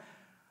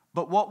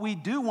 But what we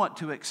do want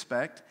to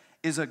expect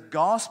is a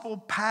gospel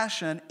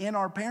passion in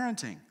our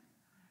parenting,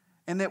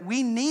 and that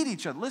we need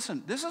each other.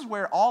 Listen, this is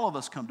where all of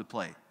us come to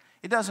play.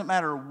 It doesn't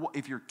matter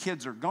if your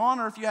kids are gone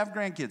or if you have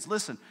grandkids.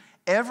 Listen,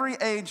 every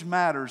age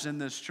matters in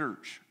this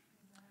church.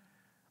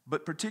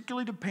 But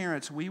particularly to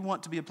parents, we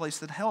want to be a place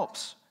that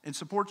helps and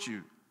supports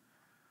you.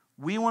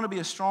 We want to be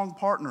a strong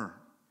partner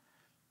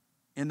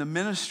in the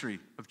ministry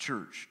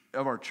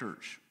of our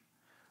church.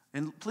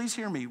 And please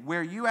hear me,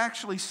 where you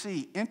actually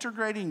see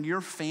integrating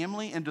your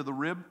family into the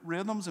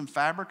rhythms and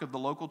fabric of the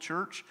local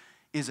church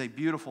is a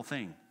beautiful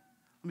thing.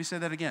 Let me say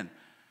that again.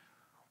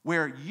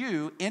 Where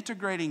you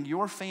integrating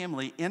your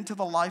family into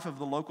the life of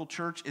the local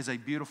church is a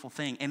beautiful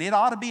thing. And it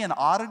ought to be an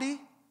oddity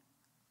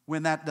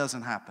when that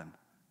doesn't happen.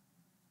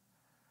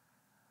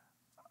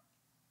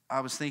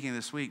 I was thinking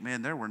this week,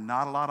 man, there were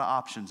not a lot of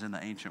options in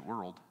the ancient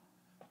world.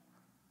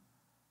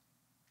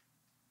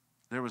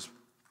 There was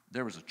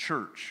a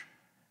church.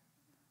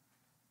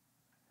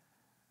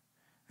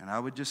 And I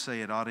would just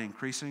say it ought to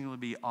increasingly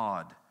be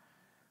odd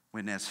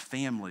when, as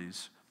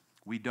families,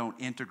 we don't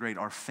integrate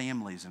our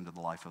families into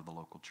the life of the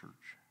local church.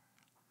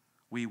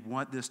 We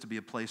want this to be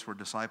a place where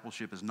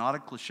discipleship is not a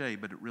cliche,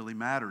 but it really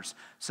matters.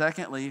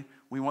 Secondly,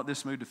 we want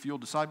this move to fuel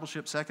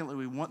discipleship. Secondly,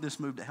 we want this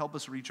move to help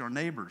us reach our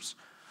neighbors.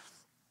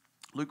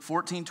 Luke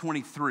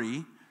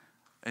 14:23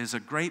 is a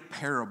great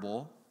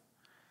parable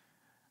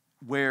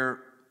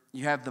where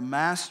you have the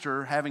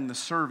master having the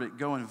servant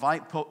go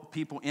invite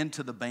people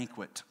into the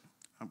banquet.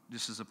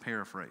 This is a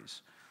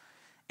paraphrase.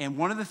 And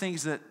one of the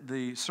things that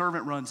the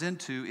servant runs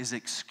into is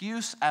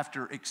excuse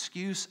after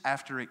excuse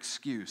after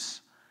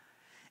excuse.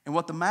 And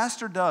what the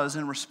master does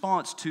in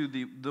response to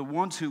the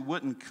ones who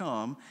wouldn't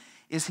come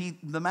is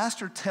the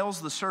master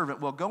tells the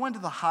servant, well, go into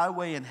the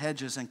highway and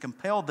hedges and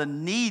compel the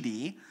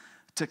needy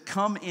to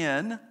come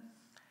in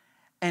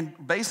and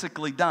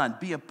basically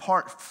be a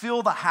part,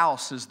 fill the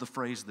house is the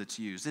phrase that's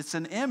used. It's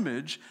an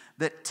image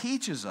that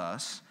teaches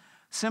us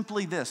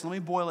simply this. Let me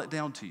boil it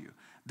down to you.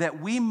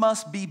 That we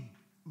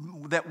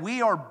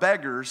are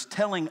beggars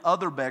telling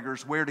other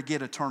beggars where to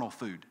get eternal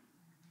food.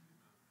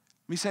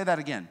 Let me say that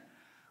again.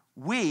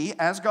 We,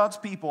 as God's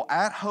people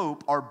at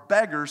Hope, are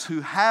beggars who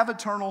have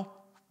eternal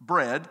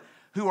bread,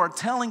 who are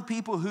telling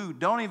people who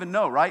don't even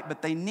know, right?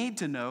 But they need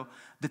to know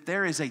that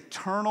there is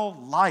eternal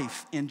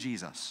life in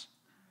Jesus.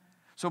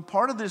 So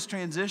part of this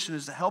transition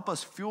is to help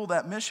us fuel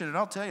that mission. And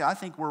I'll tell you, I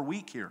think we're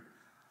weak here.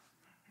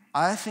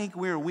 I think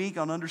we're weak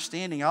on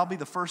understanding. I'll be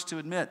the first to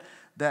admit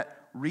that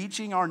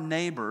reaching our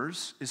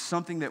neighbors is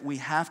something that we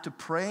have to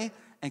pray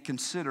and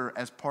consider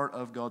as part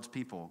of God's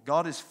people.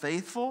 God is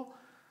faithful,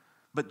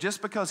 but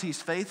just because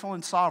He's faithful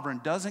and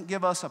sovereign doesn't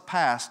give us a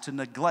pass to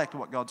neglect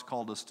what God's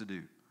called us to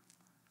do.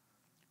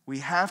 We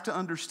have to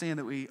understand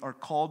that we are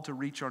called to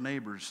reach our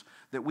neighbors,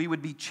 that we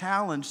would be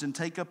challenged and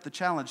take up the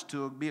challenge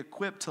to be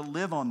equipped to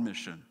live on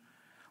mission.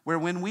 Where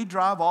when we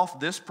drive off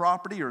this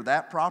property or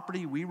that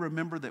property, we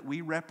remember that we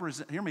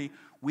represent, hear me,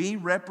 we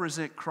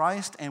represent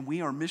Christ and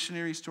we are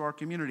missionaries to our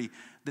community,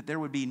 that there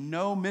would be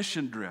no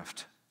mission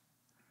drift.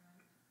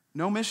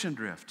 No mission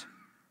drift.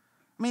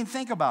 I mean,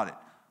 think about it.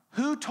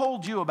 Who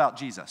told you about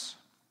Jesus?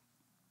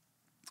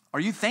 Are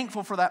you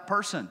thankful for that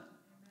person?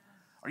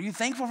 Are you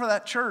thankful for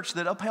that church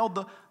that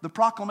upheld the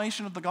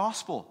proclamation of the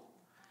gospel?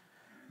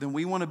 Then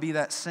we want to be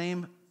that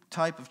same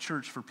type of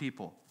church for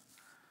people.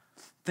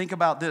 Think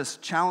about this,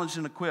 challenged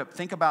and equipped.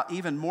 Think about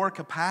even more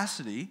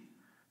capacity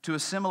to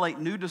assimilate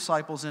new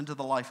disciples into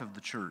the life of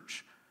the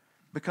church.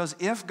 Because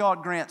if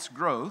God grants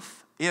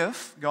growth,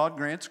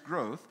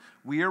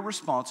 we are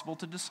responsible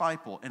to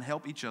disciple and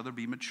help each other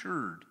be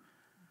matured.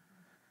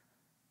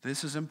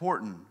 This is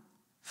important.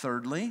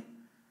 Thirdly,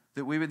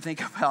 that we would think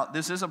about,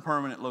 this is a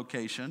permanent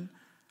location,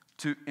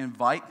 to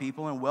invite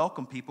people and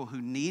welcome people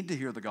who need to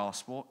hear the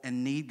gospel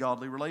and need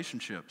godly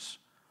relationships.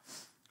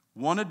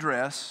 One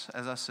address,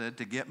 as I said,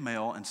 to get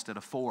mail instead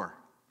of 4.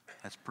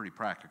 That's pretty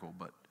practical,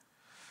 but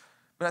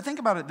I think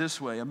about it this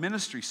way. A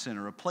ministry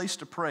center, a place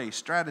to pray,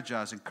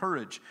 strategize,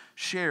 encourage,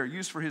 share,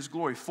 use for His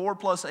glory.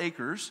 4+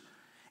 acres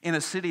in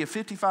a city of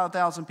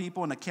 55,000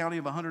 people in a county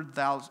of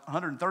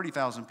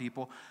 130,000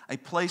 people, a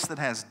place that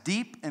has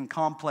deep and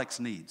complex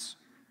needs.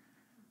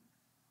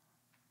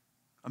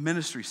 A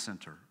ministry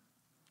center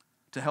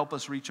to help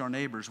us reach our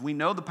neighbors. We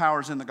know the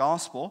power's in the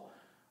gospel,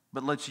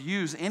 but let's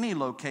use any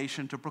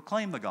location to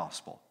proclaim the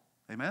gospel.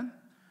 Amen?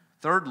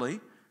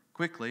 Thirdly,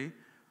 quickly,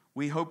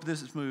 we hope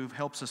this move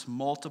helps us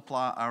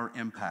multiply our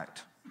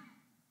impact.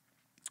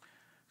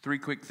 3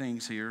 quick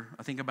things here.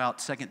 I think about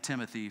 2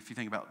 Timothy, if you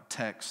think about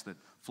texts that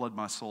flood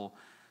my soul.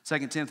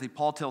 2 Timothy,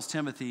 Paul tells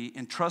Timothy,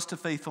 entrust to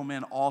faithful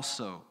men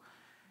also.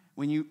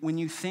 When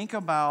you think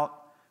about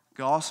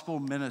gospel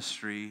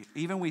ministry,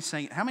 even we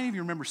sing, how many of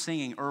you remember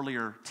singing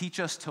earlier, teach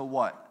us to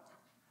what?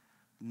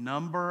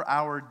 Number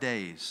our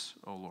days,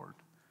 O Lord,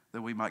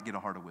 that we might get a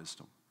heart of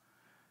wisdom.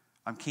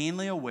 I'm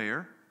keenly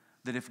aware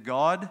that if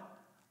God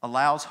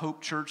allows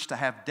Hope Church to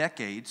have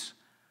decades,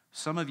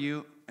 some of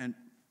you, and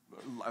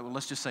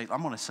let's just say,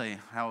 I'm going to say,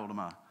 how old am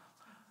I?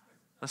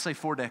 let's say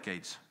 4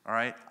 decades, all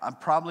right? I'm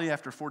probably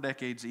after 4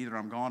 decades, either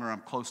I'm gone or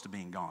I'm close to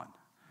being gone.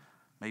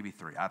 Maybe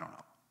 3, I don't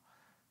know.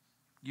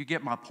 You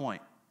get my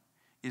point,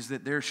 is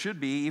that there should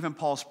be, even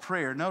Paul's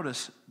prayer,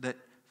 notice that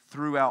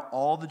throughout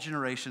all the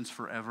generations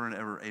forever and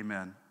ever,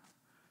 amen.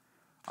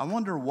 I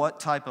wonder what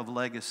type of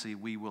legacy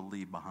we will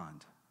leave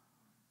behind.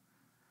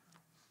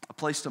 A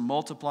place to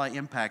multiply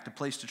impact, a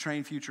place to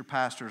train future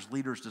pastors,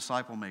 leaders,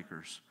 disciple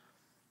makers.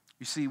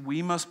 You see,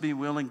 we must be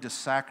willing to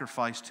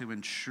sacrifice to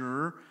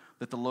ensure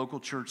that the local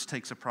church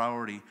takes a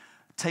priority,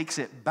 takes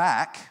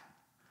back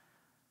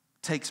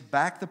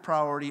the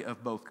priority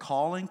of both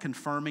calling,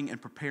 confirming,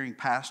 and preparing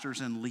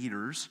pastors and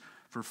leaders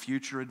for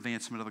future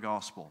advancement of the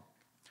gospel.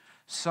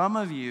 Some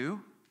of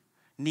you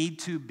need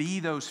to be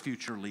those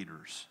future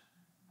leaders.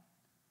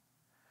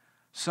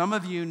 Some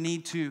of you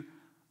need to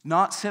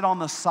not sit on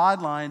the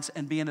sidelines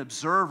and be an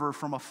observer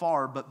from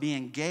afar, but be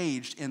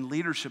engaged in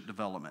leadership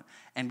development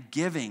and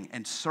giving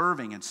and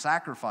serving and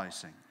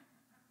sacrificing.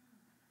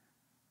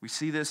 We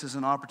see this as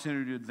an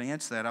opportunity to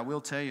advance that. I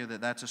will tell you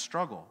that that's a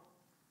struggle,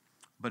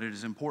 but it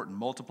is important.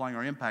 Multiplying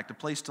our impact, a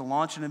place to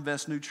launch and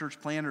invest new church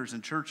planters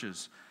and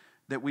churches,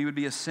 that we would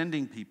be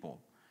ascending people.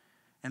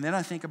 And then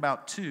I think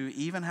about, too,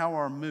 even how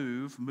our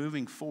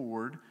moving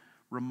forward,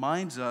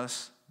 reminds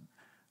us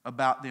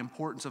about the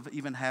importance of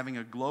even having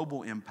a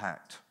global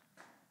impact.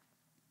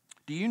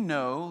 Do you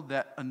know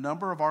that a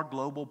number of our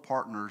global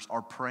partners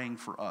are praying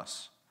for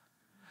us?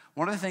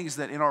 One of the things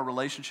that in our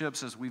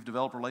relationships, as we've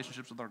developed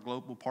relationships with our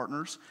global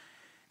partners,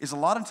 is a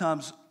lot of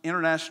times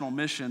international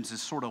missions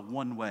is sort of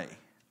one way,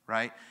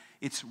 right?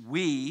 It's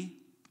we,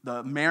 the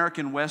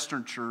American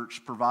Western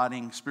church,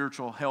 providing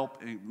spiritual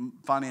help and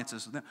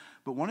finances.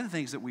 But one of the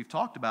things that we've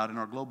talked about in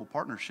our global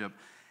partnership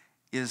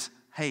is,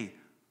 hey,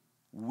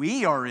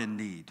 we are in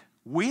need.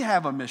 We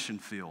have a mission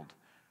field.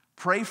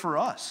 Pray for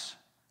us.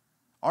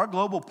 Our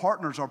global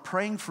partners are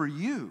praying for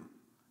you,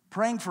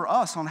 praying for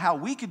us on how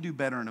we could do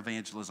better in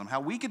evangelism, how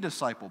we could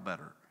disciple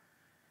better.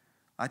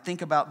 I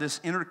think about this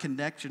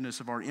interconnectedness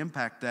of our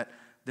impact, that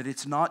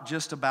it's not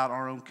just about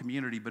our own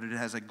community, but it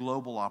has a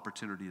global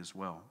opportunity as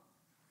well.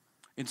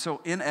 And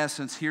so, in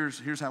essence,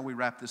 here's how we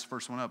wrap this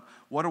first one up.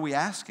 What are we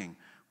asking?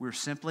 We're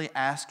simply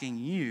asking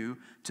you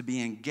to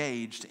be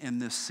engaged in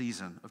this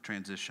season of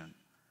transition,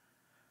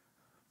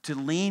 to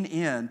lean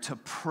in, to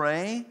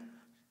pray,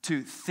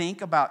 to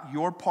think about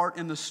your part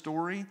in the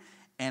story,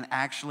 and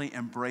actually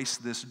embrace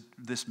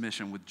this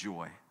mission with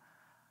joy.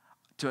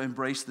 To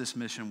embrace this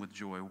mission with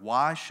joy.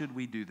 Why should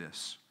we do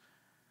this?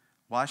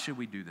 Why should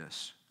we do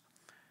this?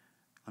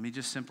 Let me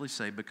just simply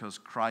say, because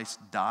Christ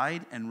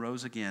died and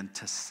rose again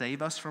to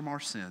save us from our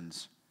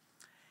sins,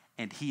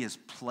 and He has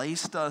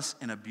placed us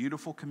in a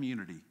beautiful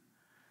community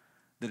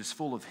that is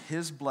full of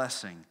His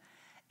blessing,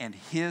 and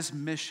His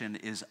mission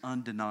is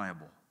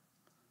undeniable.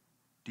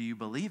 Do you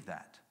believe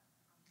that?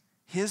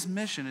 His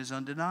mission is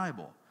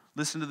undeniable.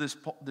 Listen to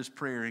this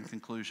prayer in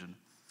conclusion.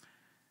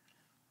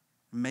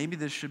 Maybe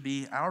this should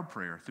be our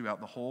prayer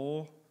throughout the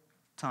whole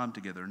time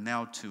together.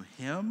 Now to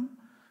Him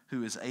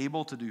who is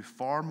able to do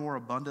far more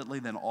abundantly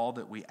than all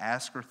that we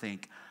ask or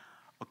think,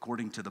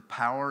 according to the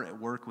power at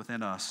work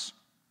within us,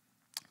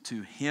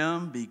 to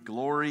Him be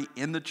glory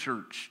in the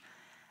church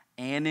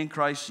and in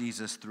Christ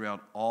Jesus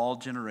throughout all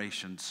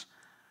generations,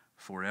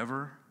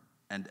 forever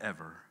and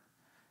ever.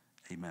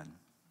 Amen.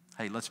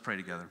 Hey, let's pray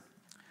together.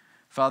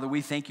 Father,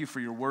 we thank you for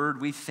your word.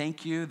 We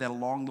thank you that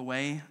along the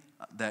way,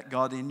 that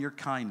God, in your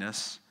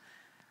kindness,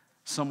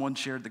 someone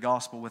shared the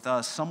gospel with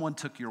us. Someone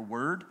took your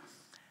word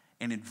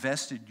and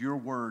invested your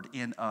word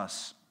in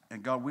us.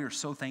 And God, we are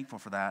so thankful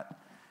for that.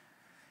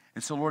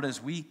 And so, Lord,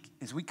 as we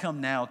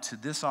come now to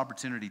this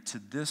opportunity,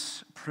 to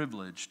this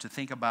privilege to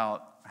think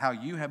about how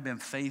you have been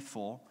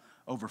faithful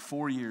over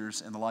 4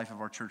 years in the life of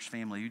our church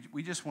family,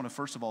 we just want to,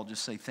 first of all,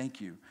 just say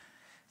thank you.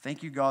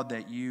 Thank you, God,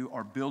 that you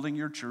are building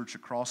your church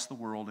across the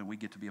world and we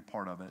get to be a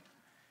part of it.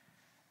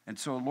 And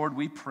so, Lord,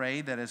 we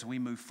pray that as we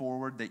move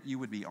forward, that you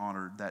would be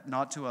honored, that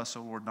not to us,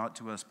 oh Lord, not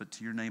to us, but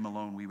to your name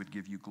alone, we would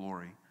give you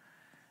glory.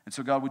 And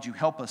so, God, would you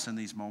help us in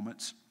these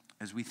moments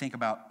as we think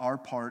about our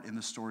part in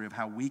the story of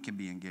how we can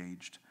be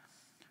engaged.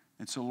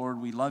 And so,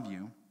 Lord, we love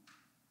you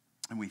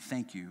and we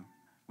thank you.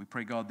 We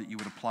pray, God, that you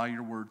would apply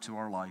your word to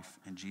our life.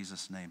 In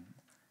Jesus' name,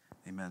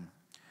 amen.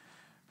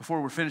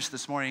 Before we're finished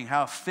this morning,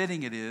 how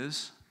fitting it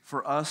is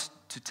for us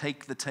to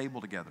take the table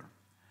together.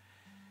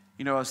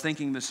 You know, I was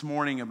thinking this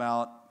morning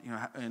about,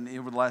 and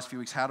over the last few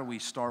weeks, how do we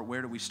start?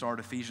 Where do we start?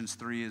 Ephesians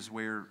 3 is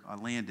where I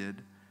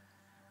landed.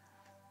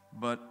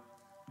 But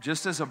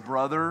just as a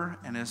brother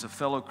and as a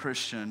fellow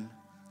Christian,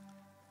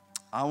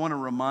 I want to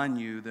remind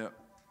you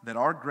that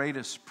our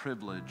greatest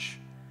privilege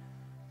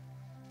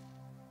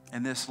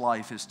in this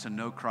life is to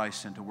know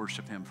Christ and to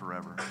worship Him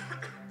forever.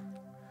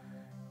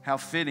 How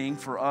fitting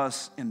for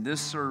us in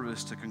this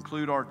service to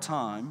conclude our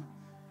time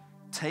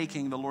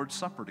taking the Lord's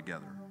Supper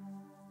together.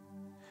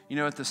 You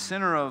know, at the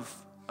center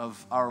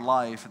of our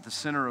life, at the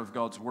center of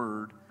God's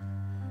Word,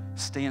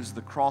 stands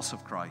the cross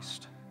of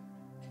Christ.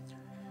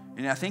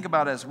 And I think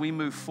about as we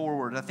move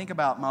forward, I think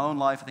about my own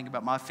life, I think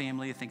about my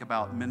family, I think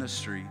about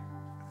ministry.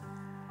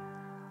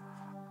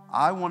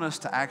 I want us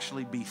to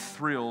actually be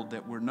thrilled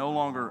that we're no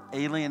longer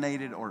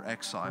alienated or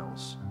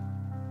exiles.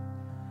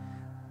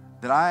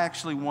 That I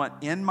actually want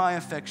in my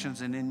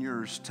affections and in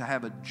yours to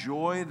have a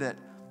joy that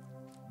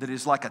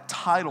is like a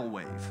tidal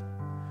wave,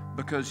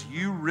 because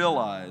you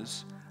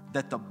realize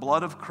that the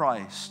blood of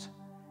Christ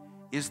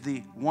is the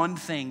one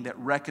thing that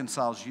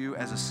reconciles you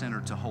as a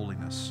sinner to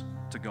holiness,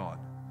 to God.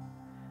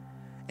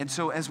 And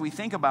so as we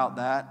think about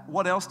that,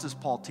 what else does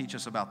Paul teach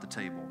us about the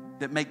table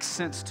that makes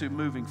sense to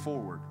moving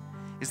forward?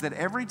 Is that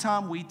every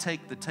time we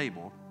take the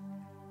table,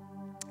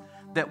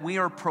 that we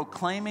are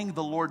proclaiming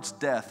the Lord's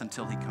death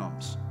until he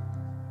comes.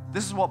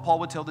 This is what Paul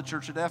would tell the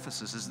church at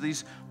Ephesus. As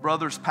these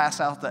brothers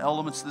pass out the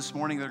elements this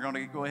morning, they're going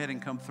to go ahead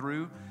and come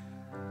through.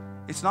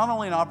 It's not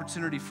only an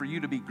opportunity for you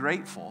to be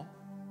grateful,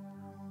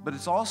 but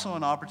it's also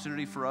an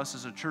opportunity for us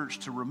as a church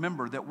to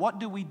remember that what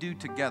do we do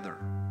together?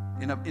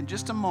 In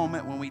just a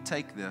moment when we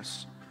take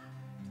this,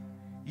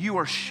 you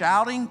are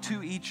shouting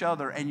to each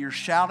other and you're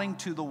shouting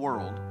to the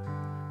world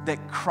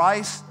that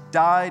Christ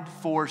died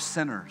for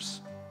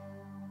sinners.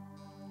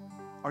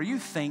 Are you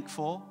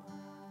thankful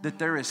that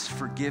there is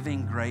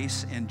forgiving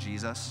grace in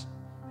Jesus?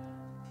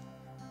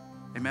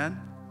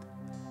 Amen?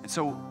 And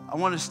so I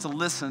want us to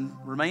listen,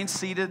 remain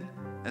seated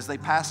as they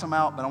pass them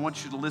out, but I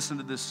want you to listen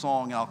to this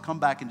song, and I'll come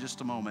back in just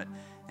a moment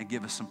and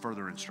give us some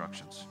further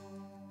instructions.